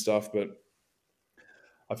Europe and stuff, but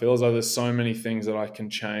I feel as though there's so many things that I can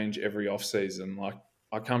change every off season. Like,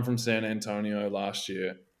 I come from San Antonio last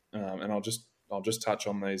year, and I'll just touch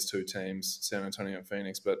on these two teams, San Antonio and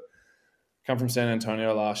Phoenix, but come from San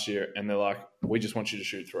Antonio last year, and they're like, we just want you to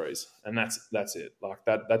shoot threes, and that's it. Like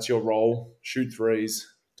that's your role. Shoot threes,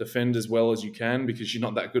 defend as well as you can because you're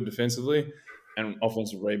not that good defensively, and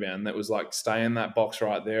offensive rebound. That was like, stay in that box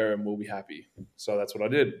right there, and we'll be happy. So that's what I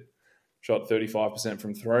did. Shot 35%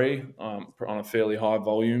 from three on a fairly high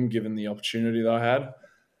volume, given the opportunity that I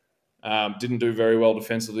had. Didn't do very well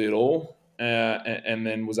defensively at all. And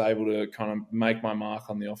then was able to kind of make my mark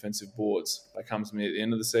on the offensive boards. They come to me at the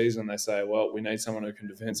end of the season and they say, well, we need someone who can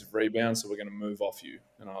defensive rebound, so we're going to move off you.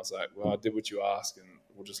 And I was like, well, I did what you asked, and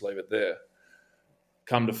we'll just leave it there.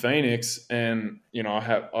 Come to Phoenix, and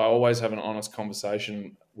I always have an honest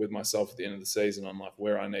conversation with myself at the end of the season on like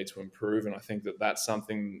where I need to improve, and I think that that's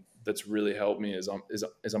something that's really helped me is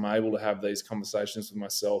I'm able to have these conversations with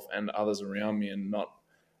myself and others around me, and not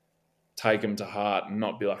take them to heart and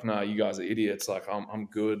not be like, no, you guys are idiots. Like I'm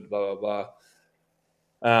good, blah, blah,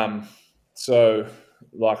 blah. So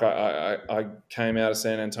like I came out of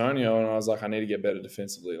San Antonio and I was like, I need to get better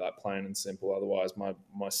defensively, like plain and simple. Otherwise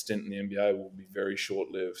my stint in the NBA will be very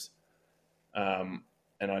short lived. And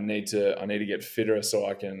I need to get fitter so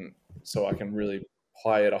I can really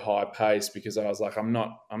play at a high pace, because I was like, I'm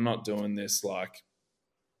not doing this like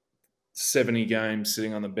 70 games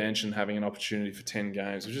sitting on the bench and having an opportunity for 10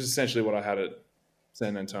 games, which is essentially what I had at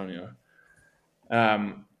San Antonio.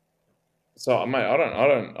 So mate, I don't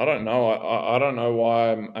know. I don't know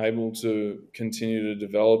why I'm able to continue to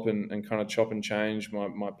develop and kind of chop and change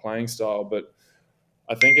my playing style, but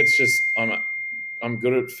I think it's just I'm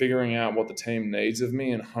good at figuring out what the team needs of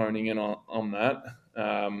me and honing in on that.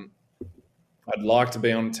 I'd like to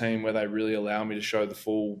be on a team where they really allow me to show the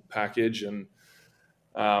full package and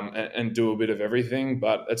do a bit of everything,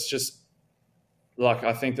 but it's just like,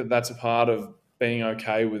 I think that's a part of being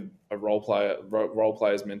okay with a role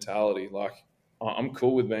player's mentality. Like I'm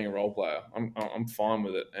cool with being a role player. I'm fine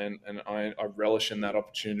with it, and I relish in that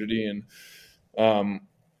opportunity. And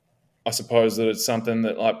I suppose that it's something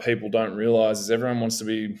that like people don't realize is everyone wants to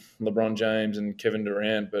be LeBron James and Kevin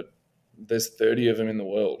Durant, but there's 30 of them in the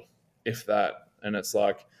world, if that. And it's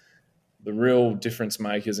like, the real difference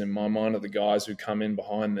makers in my mind are the guys who come in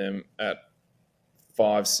behind them at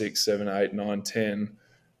 5, 6, 7, 8, 9, 10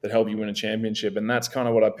 that help you win a championship. And that's kind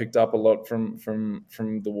of what I picked up a lot from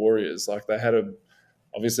the Warriors. Like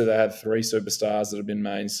obviously they had 3 superstars that have been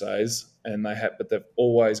mainstays, but they've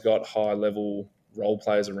always got high level role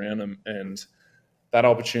players around them, and that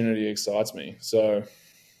opportunity excites me. So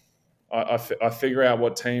I figure out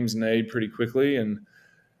what teams need pretty quickly, and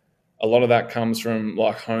a lot of that comes from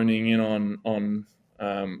like honing in on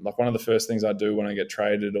like one of the first things I do when I get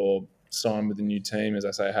traded or sign with a new team is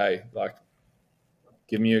I say, hey, like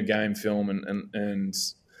give me your game film and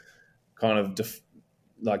kind of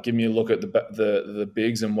like give me a look at the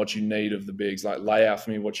bigs and what you need of the bigs, like lay out for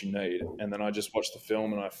me what you need. And then I just watch the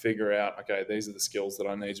film and I figure out, okay, these are the skills that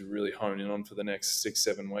I need to really hone in on for the next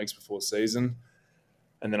 6-7 weeks before season.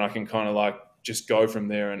 And then I can kind of like just go from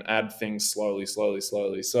there and add things slowly.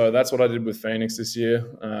 So that's what I did with Phoenix this year.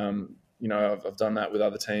 I've done that with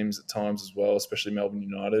other teams at times as well, especially Melbourne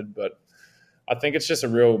United. But I think it's just a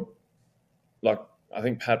real, like, I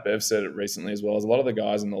think Pat Bev said it recently as well, as a lot of the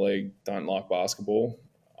guys in the league don't like basketball.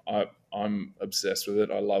 I'm obsessed with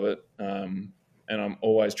it. I love it. And I'm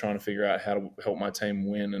always trying to figure out how to help my team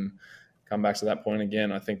win and come back to that point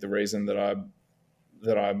again. I think the reason that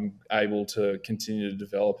I'm able to continue to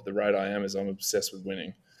develop at the rate I am is I'm obsessed with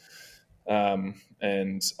winning.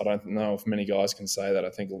 And I don't know if many guys can say that. I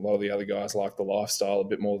think a lot of the other guys like the lifestyle a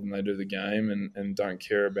bit more than they do the game, and don't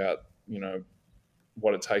care about,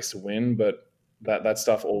 what it takes to win. But that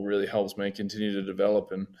stuff all really helps me continue to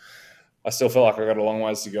develop. And I still feel like I've got a long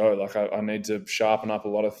ways to go. Like I need to sharpen up a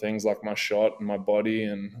lot of things like my shot and my body.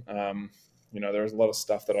 And, there's a lot of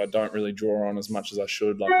stuff that I don't really draw on as much as I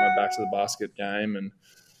should, like my back to the basket game. And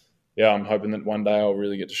yeah, I'm hoping that one day I'll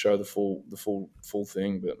really get to show the full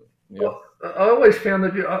thing. But yeah. Well, I always found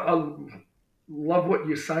that I love what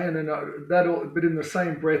you're saying, and but in the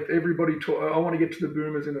same breath, everybody I want to get to the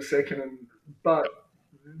Boomers in a second, but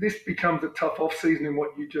this becomes a tough off season in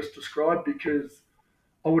what you just described, because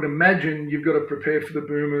I would imagine you've got to prepare for the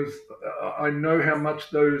Boomers. I know how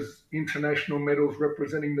much those international medals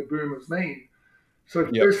representing the Boomers mean. So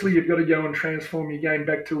firstly, you've got to go and transform your game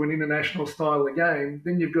back to an international style of game.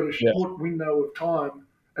 Then you've got a short window of time.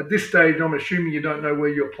 At this stage, I'm assuming you don't know where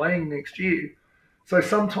you're playing next year. So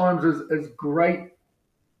sometimes as great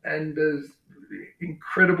and as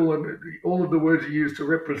incredible and all of the words you use to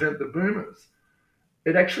represent the Boomers,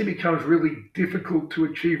 it actually becomes really difficult to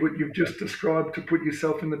achieve what you've just described, to put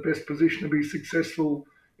yourself in the best position to be successful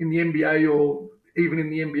in the NBA or even in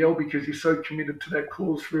the NBL because you're so committed to that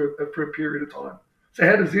cause for a period of time. So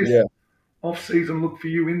how does this off season look for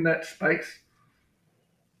you in that space?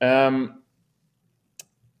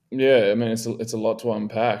 Yeah, I mean, it's a lot to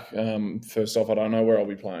unpack. First off, I don't know where I'll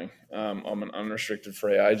be playing. I'm an unrestricted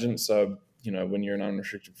free agent, so when you're an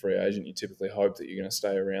unrestricted free agent, you typically hope that you're going to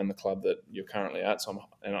stay around the club that you're currently at. So,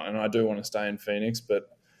 I do want to stay in Phoenix, but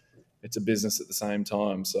it's a business at the same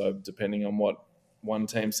time. So, depending on what one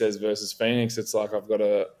team says versus Phoenix, it's like I've got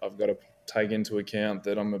to take into account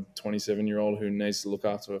that I'm a 27-year-old who needs to look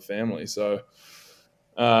after a family. So,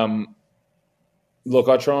 look,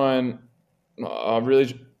 I try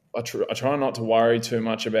not to worry too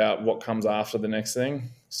much about what comes after the next thing.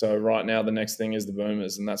 So right now, the next thing is the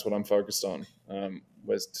Boomers, and that's what I'm focused on.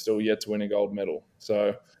 We're still yet to win a gold medal,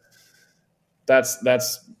 so that's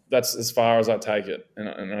as far as I take it,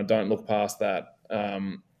 and I don't look past that.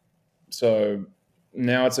 So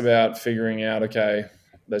now it's about figuring out. Okay,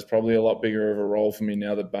 there's probably a lot bigger of a role for me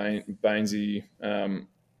now that Bainesy.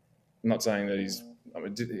 Not saying that he's not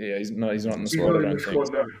in the squad. I don't think.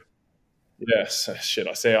 Yes, shit.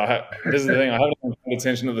 This is the thing. I haven't paid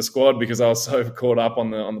attention to the squad because I was so caught up on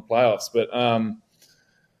the playoffs. But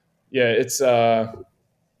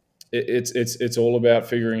it's all about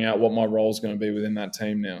figuring out what my role is going to be within that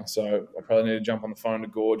team now. So I probably need to jump on the phone to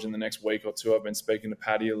Gorge in the next week or two. I've been speaking to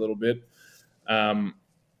Paddy a little bit, and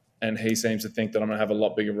he seems to think that I'm going to have a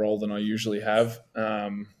lot bigger role than I usually have.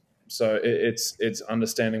 So it's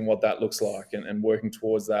understanding what that looks like and working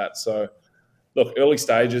towards that. So. Look, early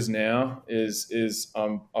stages now is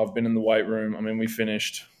I've been in the weight room. I mean, we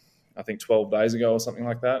finished, I think, 12 days ago or something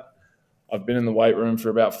like that. I've been in the weight room for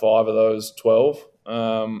about 5 of those 12,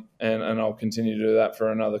 and I'll continue to do that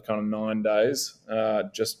for another kind of 9 days,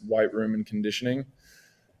 just weight room and conditioning.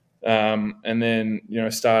 And then,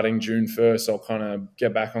 starting June 1st, I'll kind of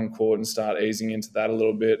get back on court and start easing into that a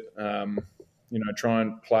little bit, try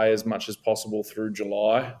and play as much as possible through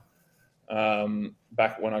July.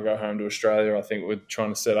 Back when I go home to Australia, I think we're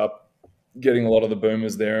trying to set up getting a lot of the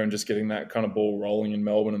Boomers there and just getting that kind of ball rolling in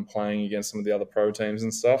Melbourne and playing against some of the other pro teams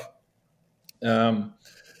and stuff. And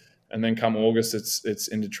then come August, it's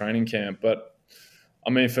into training camp. But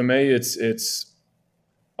I mean, for me, it's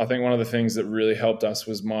I think one of the things that really helped us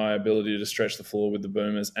was my ability to stretch the floor with the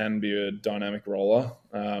Boomers and be a dynamic roller.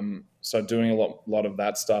 So doing a lot of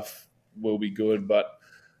that stuff will be good. But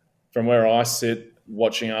from where I sit,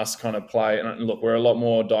 watching us kind of play, and look, we're a lot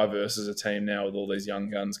more diverse as a team now with all these young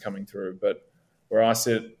guns coming through. But where I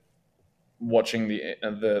sit, watching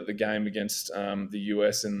the game against the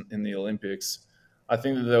US in the Olympics, I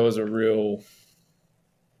think that there was a real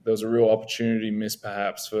opportunity missed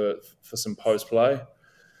perhaps for some post play,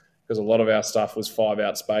 because a lot of our stuff was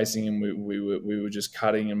 5-out spacing and we were just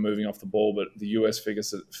cutting and moving off the ball, but the US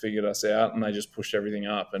figured us out and they just pushed everything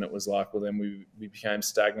up, and it was like, well, then we became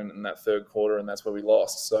stagnant in that third quarter, and that's where we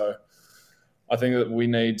lost. So I think that we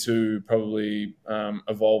need to probably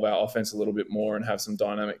evolve our offense a little bit more and have some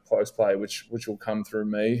dynamic close play, which will come through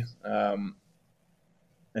me,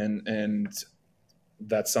 and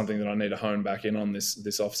that's something that I need to hone back in on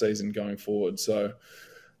this off season going forward. So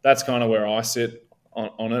that's kind of where I sit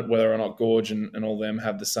on it. Whether or not Gorge and all them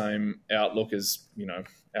have the same outlook is,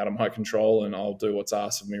 out of my control, and I'll do what's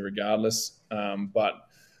asked of me regardless. But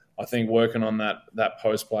I think working on that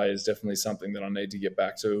post play is definitely something that I need to get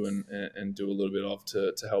back to and do a little bit of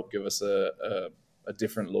to help give us a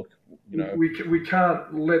different look. We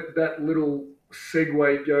can't let that little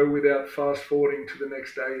segue go without fast forwarding to the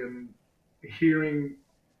next day and hearing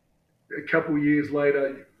a couple of years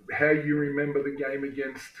later how you remember the game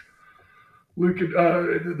against Luka,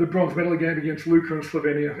 the bronze medal game against Luka and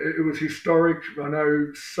Slovenia. It was historic. I know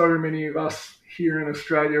so many of us here in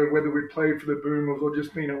Australia, whether we played for the Boomers or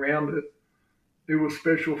just been around it, it was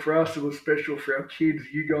special for us. It was special for our kids.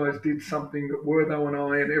 You guys did something that Wortho and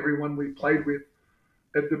I and everyone we played with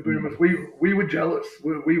at the Boomers, we were jealous.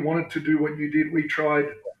 We wanted to do what you did. We tried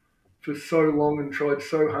for so long and tried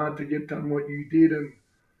so hard to get done what you did. And,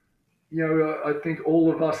 I think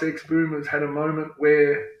all of us ex-Boomers had a moment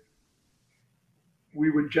where we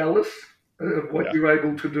were jealous of what you were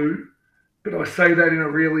able to do. But I say that in a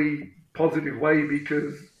really positive way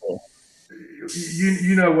because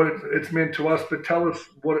you know what it's meant to us, but tell us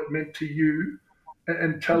what it meant to you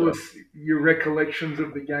and tell us your recollections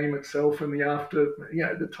of the game itself and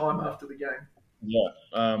the time after the game. Yeah.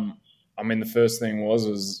 I mean, the first thing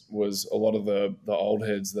was a lot of the old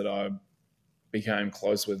heads that I became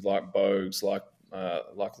close with, like Bogues, like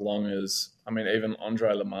Longers. I mean, even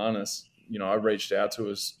Andre Lemanis, I reached out to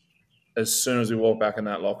us as soon as we walked back in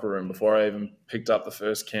that locker room before I even picked up the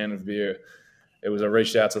first can of beer. it was I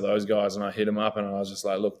reached out to those guys and I hit them up and I was just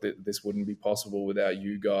like, look, this wouldn't be possible without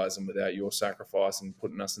you guys and without your sacrifice and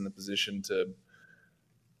putting us in the position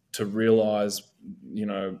to realize,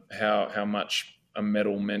 how much a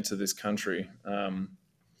medal meant to this country.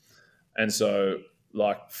 And so,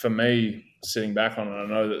 like, for me, sitting back on it, I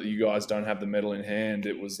know that you guys don't have the medal in hand.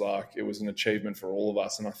 It was an achievement for all of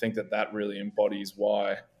us. And I think that really embodies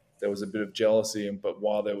why there was a bit of jealousy, but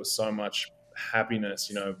while there was so much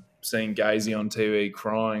happiness, seeing Gazy on TV,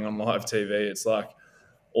 crying on live TV, it's like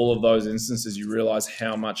all of those instances, you realize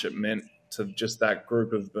how much it meant to just that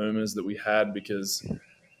group of boomers that we had, because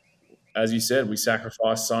as you said, we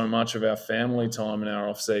sacrificed so much of our family time in our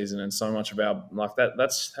off season and so much of our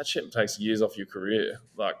that shit takes years off your career.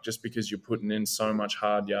 Like, just because you're putting in so much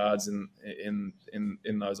hard yards in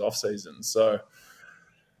those off seasons. So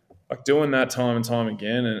like doing that time and time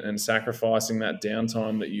again and sacrificing that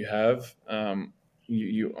downtime that you have, I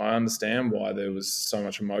understand why there was so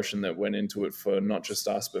much emotion that went into it for not just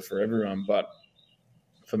us, but for everyone. But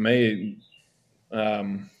for me,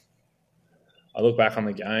 I look back on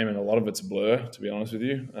the game and a lot of it's a blur, to be honest with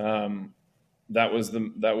you. That was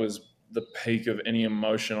the peak of any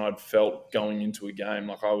emotion I'd felt going into a game.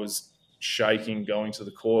 Like, I was shaking going to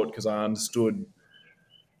the court because I understood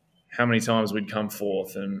how many times we'd come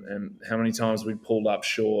forth and how many times we'd pulled up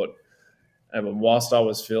short. And whilst I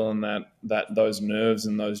was feeling that those nerves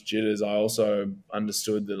and those jitters, I also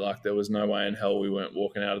understood that, like, there was no way in hell we weren't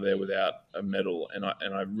walking out of there without a medal, and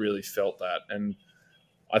I really felt that. And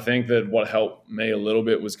I think that what helped me a little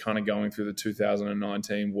bit was kind of going through the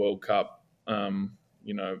 2019 World Cup,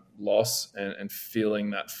 loss and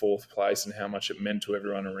feeling that fourth place and how much it meant to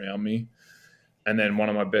everyone around me. And then one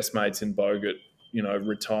of my best mates in Bogut,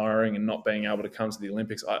 retiring and not being able to come to the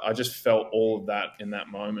Olympics. I just felt all of that in that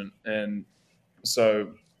moment. And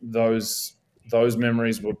so those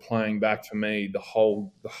memories were playing back for me the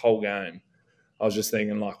whole game. I was just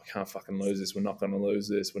thinking, like, we can't fucking lose this. We're not going to lose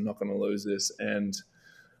this. We're not going to lose this. And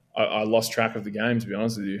I lost track of the game, to be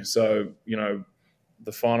honest with you. So,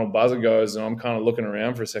 the final buzzer goes and I'm kind of looking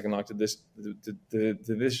around for a second, like, did this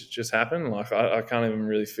just happen? Like, I can't even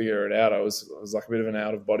really figure it out. I was like a bit of an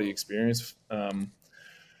out of body experience.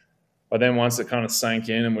 But then once it kind of sank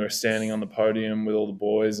in and we were standing on the podium with all the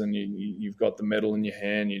boys and you've got the medal in your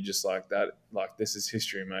hand, you're just like, that, like, this is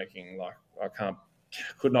history making. Like,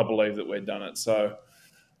 could not believe that we'd done it. So,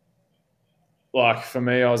 like, for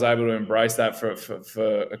me, I was able to embrace that for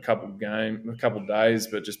a couple of days,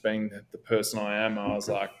 but just being the person I am, I was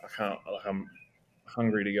like, I'm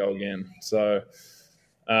hungry to go again. So,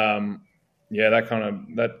 that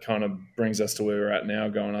kind of brings us to where we're at now,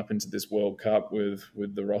 going up into this World Cup with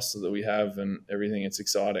the roster that we have and everything. It's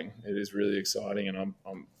exciting. It is really exciting, and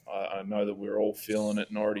I know that we're all feeling it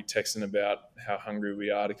and already texting about how hungry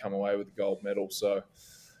we are to come away with the gold medal. So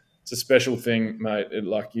it's a special thing, mate.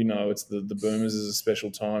 It's the Boomers is a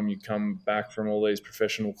special time. You come back from all these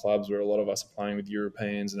professional clubs where a lot of us are playing with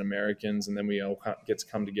Europeans and Americans, and then we all get to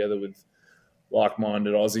come together with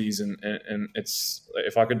like-minded Aussies, and it's,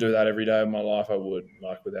 if I could do that every day of my life, I would,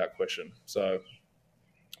 like, without question. So,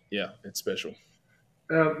 yeah, it's special.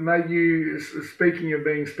 Mate, speaking of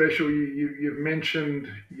being special, you've mentioned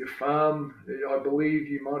your farm. I believe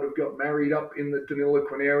you might have got married up in the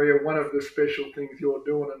Deniliquin area. One of the special things you're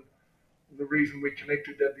doing, and the reason we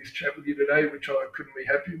connected to have this chat with you today, which I couldn't be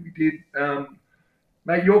happier we did.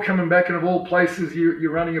 Mate, you're coming back, and of all places,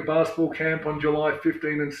 you're running a basketball camp on July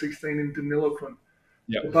 15 and 16 in Deniliquin.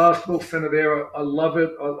 Yep. The basketball centre there, I love it.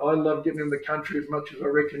 I love getting in the country as much as I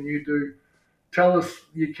reckon you do. Tell us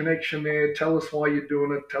your connection there. Tell us why you're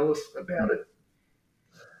doing it. Tell us about it.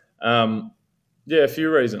 A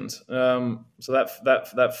few reasons. So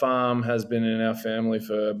that farm has been in our family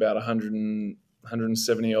for about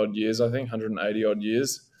 170 odd years, I think, 180 odd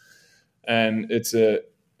years, and it's a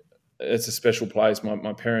special place.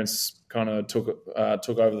 My parents kind of took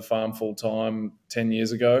over the farm full time 10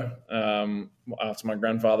 years ago, after my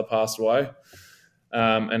grandfather passed away.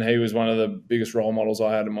 And he was one of the biggest role models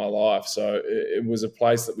I had in my life. So it was a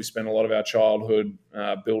place that we spent a lot of our childhood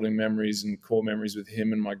building memories and core memories with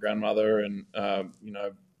him and my grandmother and,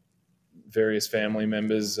 various family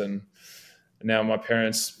members. And now my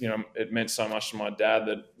parents, it meant so much to my dad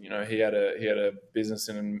that, he had a business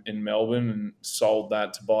in Melbourne and sold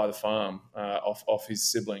that to buy the farm off his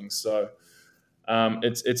siblings. So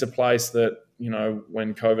it's a place that,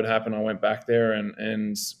 when COVID happened, I went back there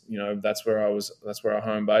and that's where I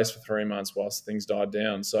home base for 3 months whilst things died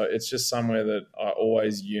down. So it's just somewhere that I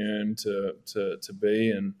always yearn to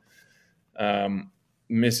be, and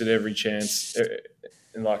miss it every chance.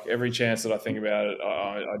 And like every chance that I think about it,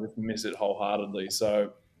 I just miss it wholeheartedly.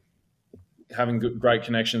 So having great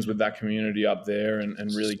connections with that community up there and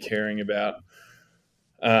really caring about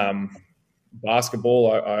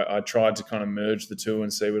basketball, I tried to kind of merge the two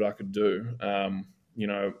and see what I could do.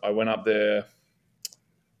 I went up there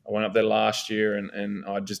last year, and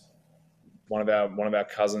I just one of our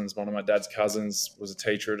cousins, one of my dad's cousins, was a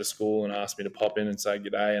teacher at a school and asked me to pop in and say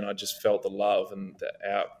g'day, and I just felt the love and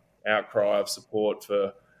the outcry of support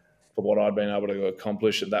for what I'd been able to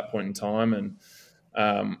accomplish at that point in time, and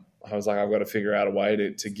I was like, I've got to figure out a way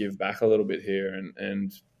to give back a little bit here,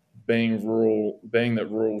 and being that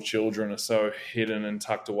rural children are so hidden and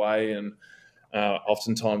tucked away, and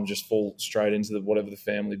oftentimes just fall straight into whatever the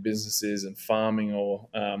family business is and farming or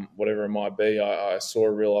whatever it might be. I saw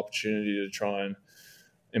a real opportunity to try and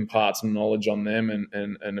impart some knowledge on them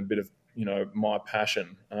and a bit of my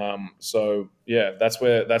passion. So yeah, that's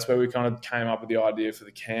where we kind of came up with the idea for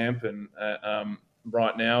the camp, and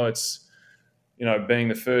right now it's being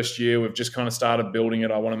the first year, we've just kind of started building it.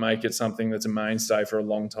 I want to make it something that's a mainstay for a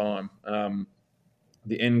long time.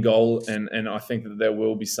 The end goal, and I think that there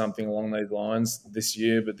will be something along these lines this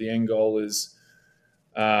year, but the end goal is,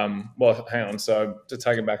 well, hang on. So to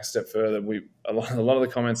take it back a step further, a lot of the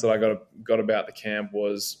comments that I got about the camp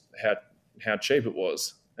was how cheap it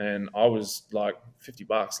was, and I was like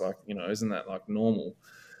 $50, like isn't that like normal?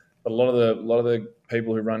 But a lot of the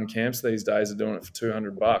people who run camps these days are doing it for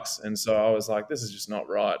 $200, and so I was like, this is just not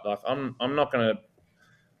right. Like I'm not gonna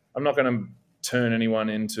turn anyone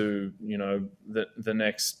into the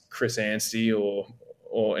next Chris Anstey or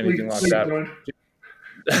anything like that.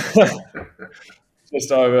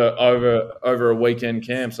 Just over a weekend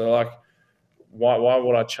camp. So like, why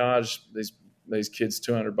would I charge these kids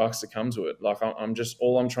 $200 to come to it? Like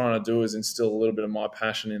all I'm trying to do is instill a little bit of my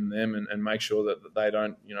passion in them and make sure that they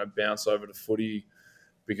don't bounce over to footy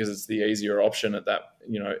because it's the easier option at that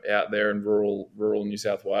out there in rural New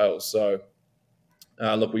South Wales. So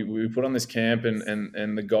look, we put on this camp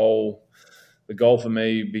and the goal for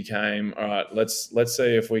me became, all right, let's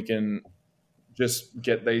see if we can just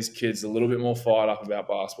get these kids a little bit more fired up about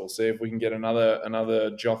basketball. See if we can get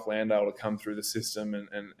another Jock Landale to come through the system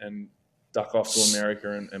and duck off to America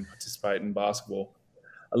and participate in basketball.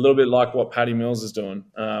 A little bit like what Paddy Mills is doing.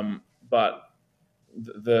 But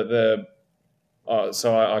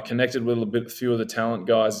so I connected with a few of the talent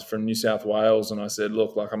guys from New South Wales, and I said,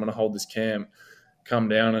 look, like I'm going to hold this camp, come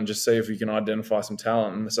down and just see if we can identify some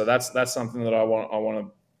talent. And so that's something that I want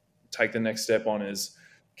to take the next step on is,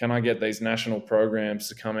 can I get these national programs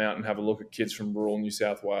to come out and have a look at kids from rural New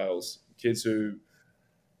South Wales, kids who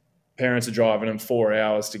parents are driving them 4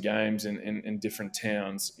 hours to games in different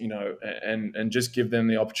towns, and just give them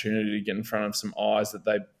the opportunity to get in front of some eyes that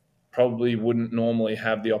they probably wouldn't normally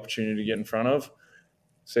have the opportunity to get in front of.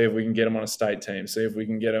 See if we can get them on a state team, see if we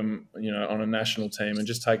can get them, on a national team, and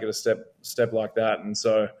just take it a step like that. And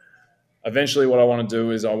so eventually what I want to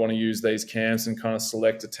do is I want to use these camps and kind of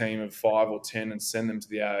select a team of 5 or 10 and send them to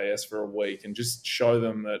the AIS for a week and just show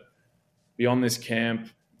them that beyond this camp,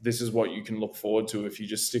 this is what you can look forward to if you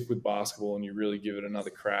just stick with basketball and you really give it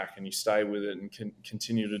another crack and you stay with it and can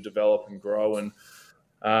continue to develop and grow. And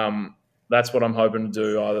that's what I'm hoping to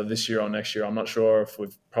do either this year or next year. I'm not sure if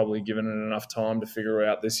we've probably given it enough time to figure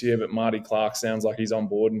out this year, but Marty Clark sounds like he's on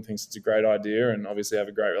board and thinks it's a great idea, and obviously have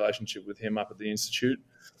a great relationship with him up at the Institute.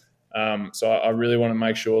 So I really want to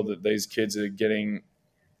make sure that these kids are getting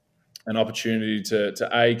an opportunity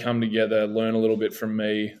to come together, learn a little bit from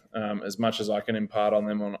me, as much as I can impart on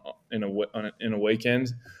them in a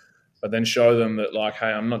weekend, but then show them that, like, hey,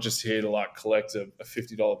 I'm not just here to like collect a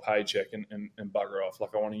 $50 paycheck and bugger off.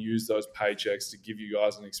 Like, I want to use those paychecks to give you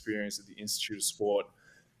guys an experience at the Institute of Sport,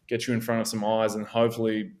 get you in front of some eyes, and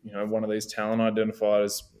hopefully, one of these talent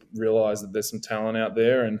identifiers realize that there's some talent out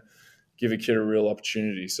there and give a kid a real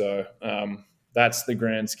opportunity. So that's the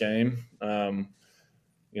grand scheme. And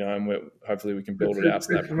hopefully we can build it out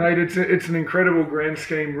to that point. Mate, it's an incredible grand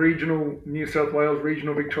scheme. Regional New South Wales,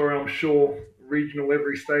 regional Victoria, I'm sure regional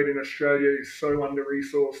every state in Australia is so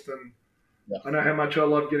under-resourced, and yeah. I know how much I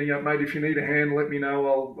love getting up, mate. If you need a hand, let me know.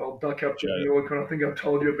 I'll duck up to New York, and I think I've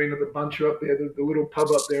told you I've been to the buncher up there, the little pub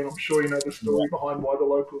up there, and I'm sure you know the story behind why the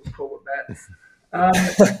locals call it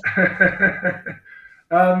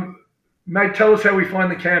that. Mate, tell us how we find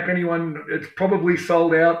the camp. It's probably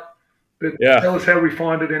sold out. But tell us how we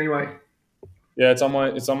find it anyway. Yeah, it's on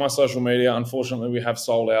my social media. Unfortunately, we have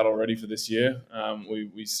sold out already for this year.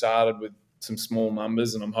 We started with some small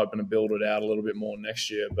numbers, and I'm hoping to build it out a little bit more next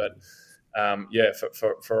year. But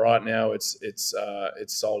for right now, it's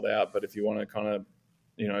sold out. But if you want to kind of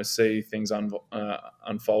see things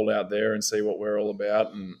unfold out there and see what we're all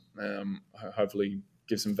about, and hopefully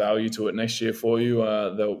give some value to it next year for you.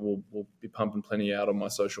 We'll be pumping plenty out on my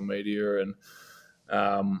social media, and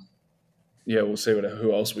we'll see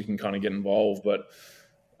who else we can kind of get involved. But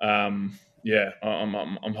I'm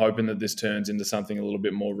hoping that this turns into something a little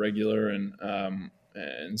bit more regular,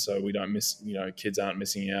 and so we don't miss, kids aren't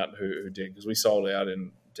missing out who did, because we sold out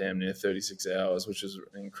in damn near 36 hours, which is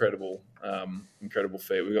an incredible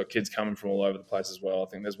feat. We've got kids coming from all over the place as well. I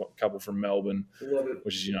think there's a couple from Melbourne,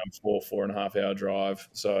 which is 4.5 hour drive.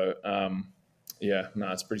 So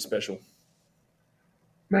it's pretty special.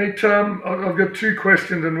 Mate, I've got two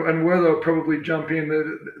questions, and Werther will probably jump in.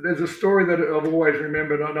 There's a story that I've always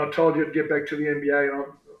remembered, and I told you to get back to the NBA, and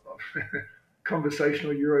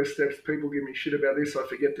conversational Euro steps. People give me shit about this. I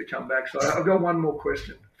forget to come back. So I've got one more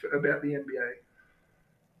question about the NBA.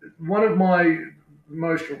 One of my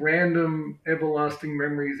most random, everlasting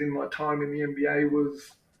memories in my time in the NBA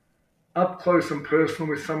was up close and personal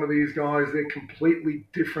with some of these guys. They're completely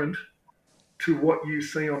different to what you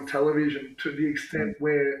see on television, to the extent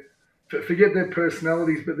where, forget their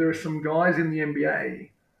personalities, but there are some guys in the NBA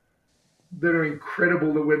that are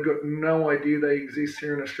incredible that we've got no idea they exist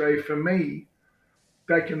here in Australia. For me,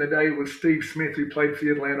 back in the day, was Steve Smith, who played for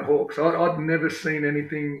the Atlanta Hawks. I'd never seen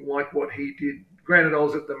anything like what he did. Granted, I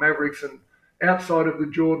was at the Mavericks, and outside of the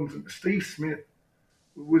Jordans, and Steve Smith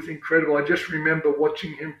was incredible. I just remember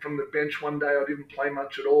watching him from the bench one day. I didn't play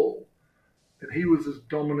much at all, and he was as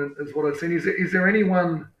dominant as what I've seen. Is there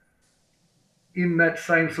anyone in that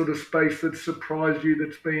same sort of space that surprised you,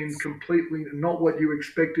 that's been completely not what you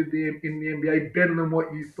expected in the NBA, better than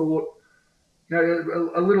what you thought?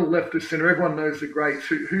 A little left of center. Everyone knows the greats.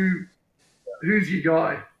 Who's your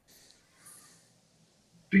guy?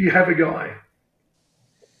 Do you have a guy?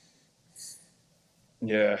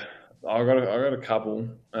 Yeah, I got a couple.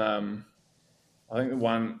 I think the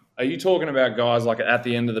one. Are you talking about guys like at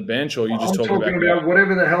the end of the bench, or are you just talking about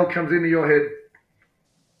whatever the hell comes into your head?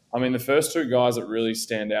 I mean, the first two guys that really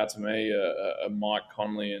stand out to me are Mike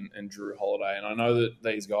Conley and Drew Holiday, and I know that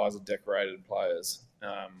these guys are decorated players,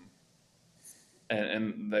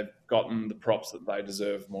 and they've gotten the props that they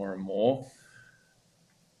deserve more and more.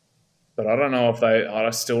 But I don't know if I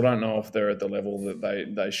still don't know if they're at the level that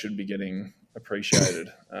they should be getting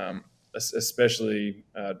appreciated, especially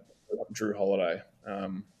Drew Holiday.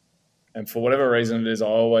 And for whatever reason it is, I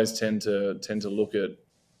always tend to look at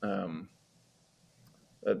the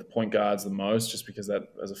point guards the most, just because that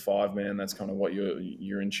as a 5-man, that's kind of what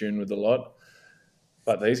you're in tune with a lot.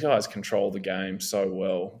 But these guys control the game so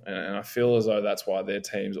well, and I feel as though that's why their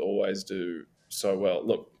teams always do so well.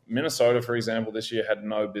 Look, Minnesota, for example, this year had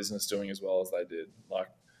no business doing as well as they did. Like,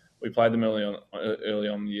 we played them early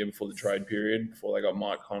on in the year before the trade period, before they got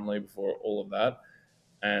Mike Conley, before all of that,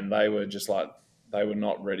 and they were just like, they were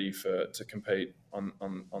not ready to compete on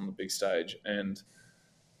the big stage. And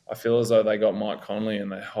I feel as though they got Mike Conley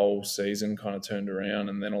and the whole season kind of turned around,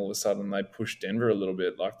 and then all of a sudden they pushed Denver a little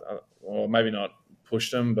bit. Like, or maybe not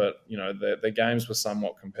pushed them, but their games were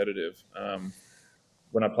somewhat competitive.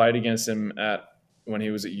 When I played against him when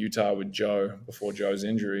he was at Utah with Joe before Joe's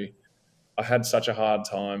injury, I had such a hard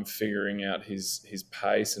time figuring out his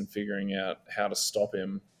pace and figuring out how to stop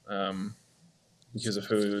him because of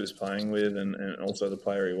who he was playing with and also the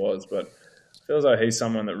player he was. But it feels like he's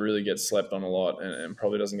someone that really gets slept on a lot and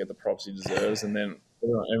probably doesn't get the props he deserves. And then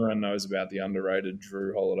everyone knows about the underrated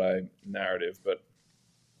Drew Holiday narrative, but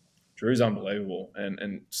Drew's unbelievable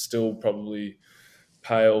and still probably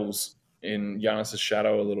pales in Giannis's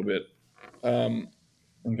shadow a little bit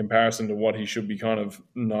in comparison to what he should be kind of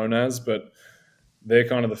known as. But they're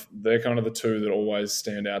kind of the two that always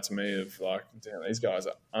stand out to me of like, damn, these guys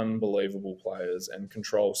are unbelievable players and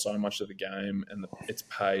control so much of the game and its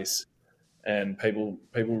pace. And people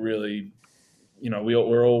really, we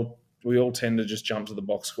all tend to just jump to the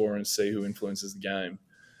box score and see who influences the game.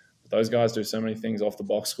 But those guys do so many things off the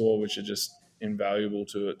box score, which are just invaluable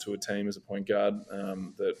to a team as a point guard,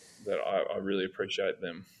 that I really appreciate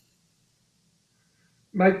them.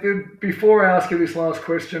 Mate, before I ask you this last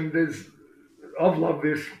question, I've loved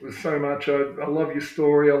this so much. I love your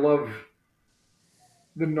story. I love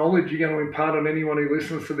the knowledge you're going to impart on anyone who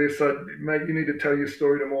listens to this. So, mate, you need to tell your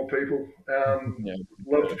story to more people.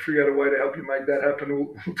 Love to figure out a way to help you make that happen.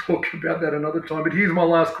 We'll talk about that another time. But here's my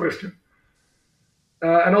last question.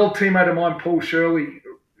 An old teammate of mine, Paul Shirley,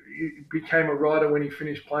 became a writer when he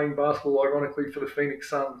finished playing basketball, ironically, for the Phoenix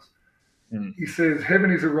Suns. He says, heaven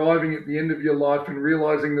is arriving at the end of your life and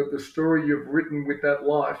realizing that the story you've written with that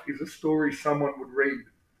life is a story someone would read.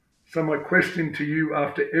 So my question to you,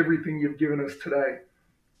 after everything you've given us today,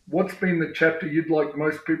 what's been the chapter you'd like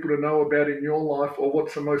most people to know about in your life, or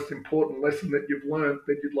what's the most important lesson that you've learned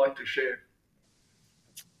that you'd like to share?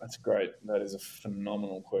 That's great. That is a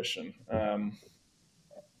phenomenal question.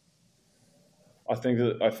 I think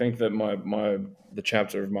that the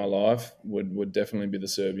chapter of my life would definitely be the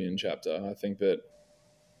Serbian chapter. I think that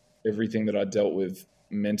everything that I dealt with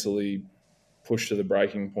mentally pushed to the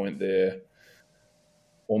breaking point there,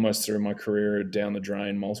 almost through my career down the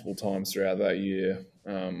drain multiple times throughout that year.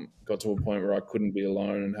 Got to a point where I couldn't be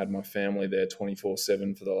alone and had my family there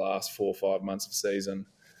 24/7 for the last 4 or 5 months of season.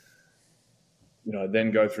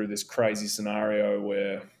 Then go through this crazy scenario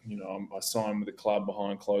where, I signed with a club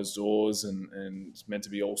behind closed doors and it's meant to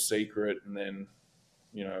be all secret, and then,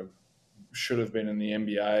 should have been in the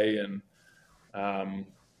NBA, and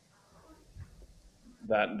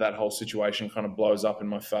that whole situation kind of blows up in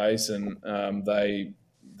my face, and they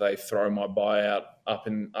throw my buyout up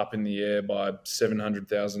in the air by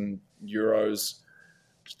 700,000 euros.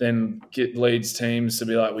 Which then leads teams to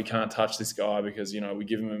be like, we can't touch this guy because we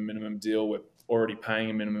give him a minimum deal. We're already paying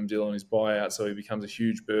a minimum deal on his buyout, so he becomes a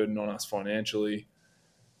huge burden on us financially.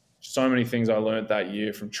 So many things I learned that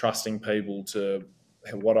year, from trusting people to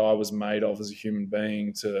what I was made of as a human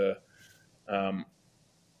being, to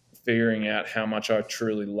figuring out how much I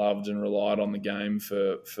truly loved and relied on the game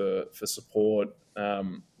for support.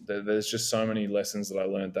 There's just so many lessons that I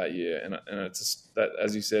learned that year, and it's just that,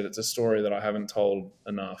 as you said, it's a story that I haven't told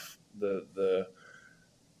enough. The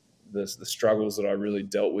struggles that I really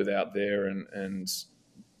dealt with out there, and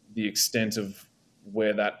the extent of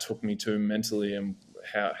where that took me to mentally, and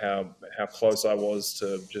how close I was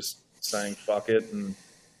to just saying fuck it. And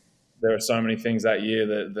there are so many things that year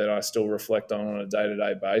that I still reflect on a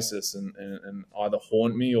day-to-day basis, and either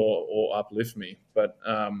haunt me or uplift me. But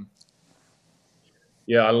I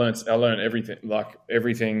learned everything. Like,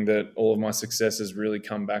 everything, that all of my successes really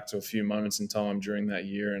come back to a few moments in time during that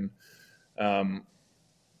year. And I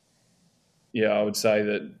would say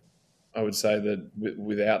that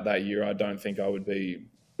without that year, I don't think I would be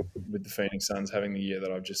with the Phoenix Suns having the year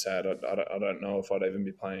that I've just had. I don't know if I'd even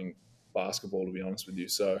be playing basketball, to be honest with you.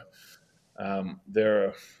 So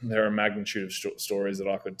there are a magnitude of stories that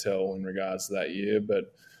I could tell in regards to that year,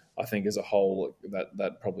 but I think as a whole,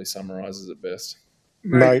 that probably summarizes it best.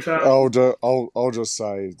 Mate, I'll just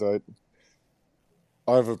say that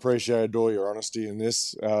I've appreciated all your honesty in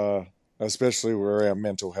this, especially around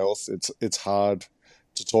mental health. It's hard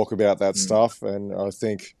to talk about that stuff, and I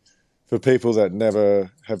think for people that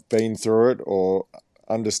never have been through it or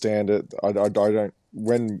understand it, I don't.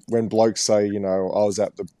 When blokes say, I was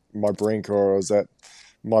at my brink, or I was at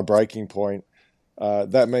my breaking point,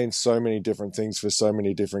 that means so many different things for so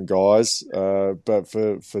many different guys. But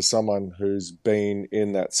for someone who's been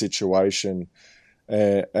in that situation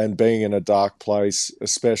and being in a dark place,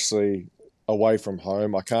 especially away from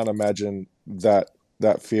home, I can't imagine that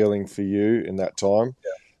feeling for you in that time.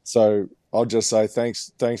 Yeah. So I'll just say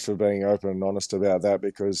thanks for being open and honest about that,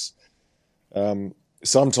 because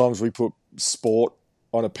sometimes we put sport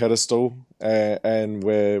on a pedestal, and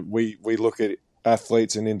where we look at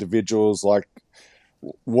athletes and individuals like,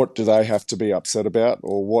 what do they have to be upset about,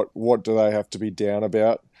 or what do they have to be down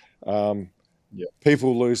about?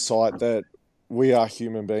 People lose sight that we are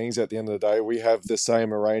human beings at the end of the day. We have the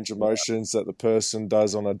same range of emotions that the person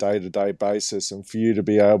does on a day-to-day basis. And for you to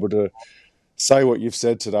be able to say what you've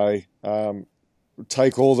said today,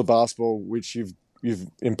 take all the basketball, which you've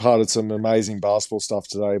imparted some amazing basketball stuff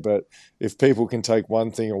today, but if people can take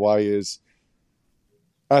one thing away, is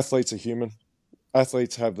athletes are human.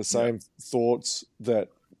 Athletes have the same thoughts that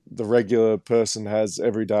the regular person has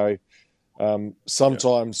every day.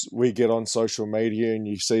 Sometimes we get on social media and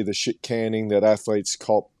you see the shit canning that athletes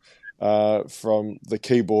cop from the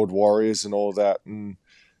keyboard warriors and all that. And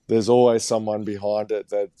there's always someone behind it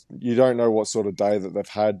that you don't know what sort of day that they've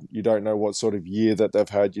had. You don't know what sort of year that they've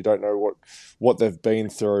had. You don't know what they've been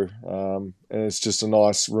through. And it's just a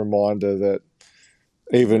nice reminder that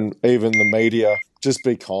even the media, just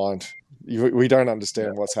be kind. We don't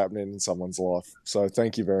understand what's happening in someone's life. So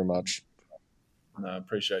thank you very much. No, I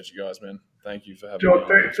appreciate you guys, man. Thank you for having me.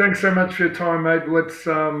 Jock, thanks so much for your time, mate. Let's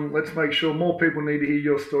make sure more people need to hear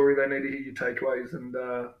your story. They need to hear your takeaways, and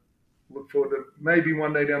look forward to maybe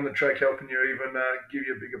one day down the track helping you even give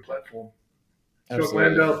you a bigger platform. Jock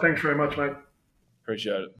Landale, thanks very much, mate.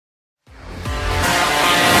 Appreciate it.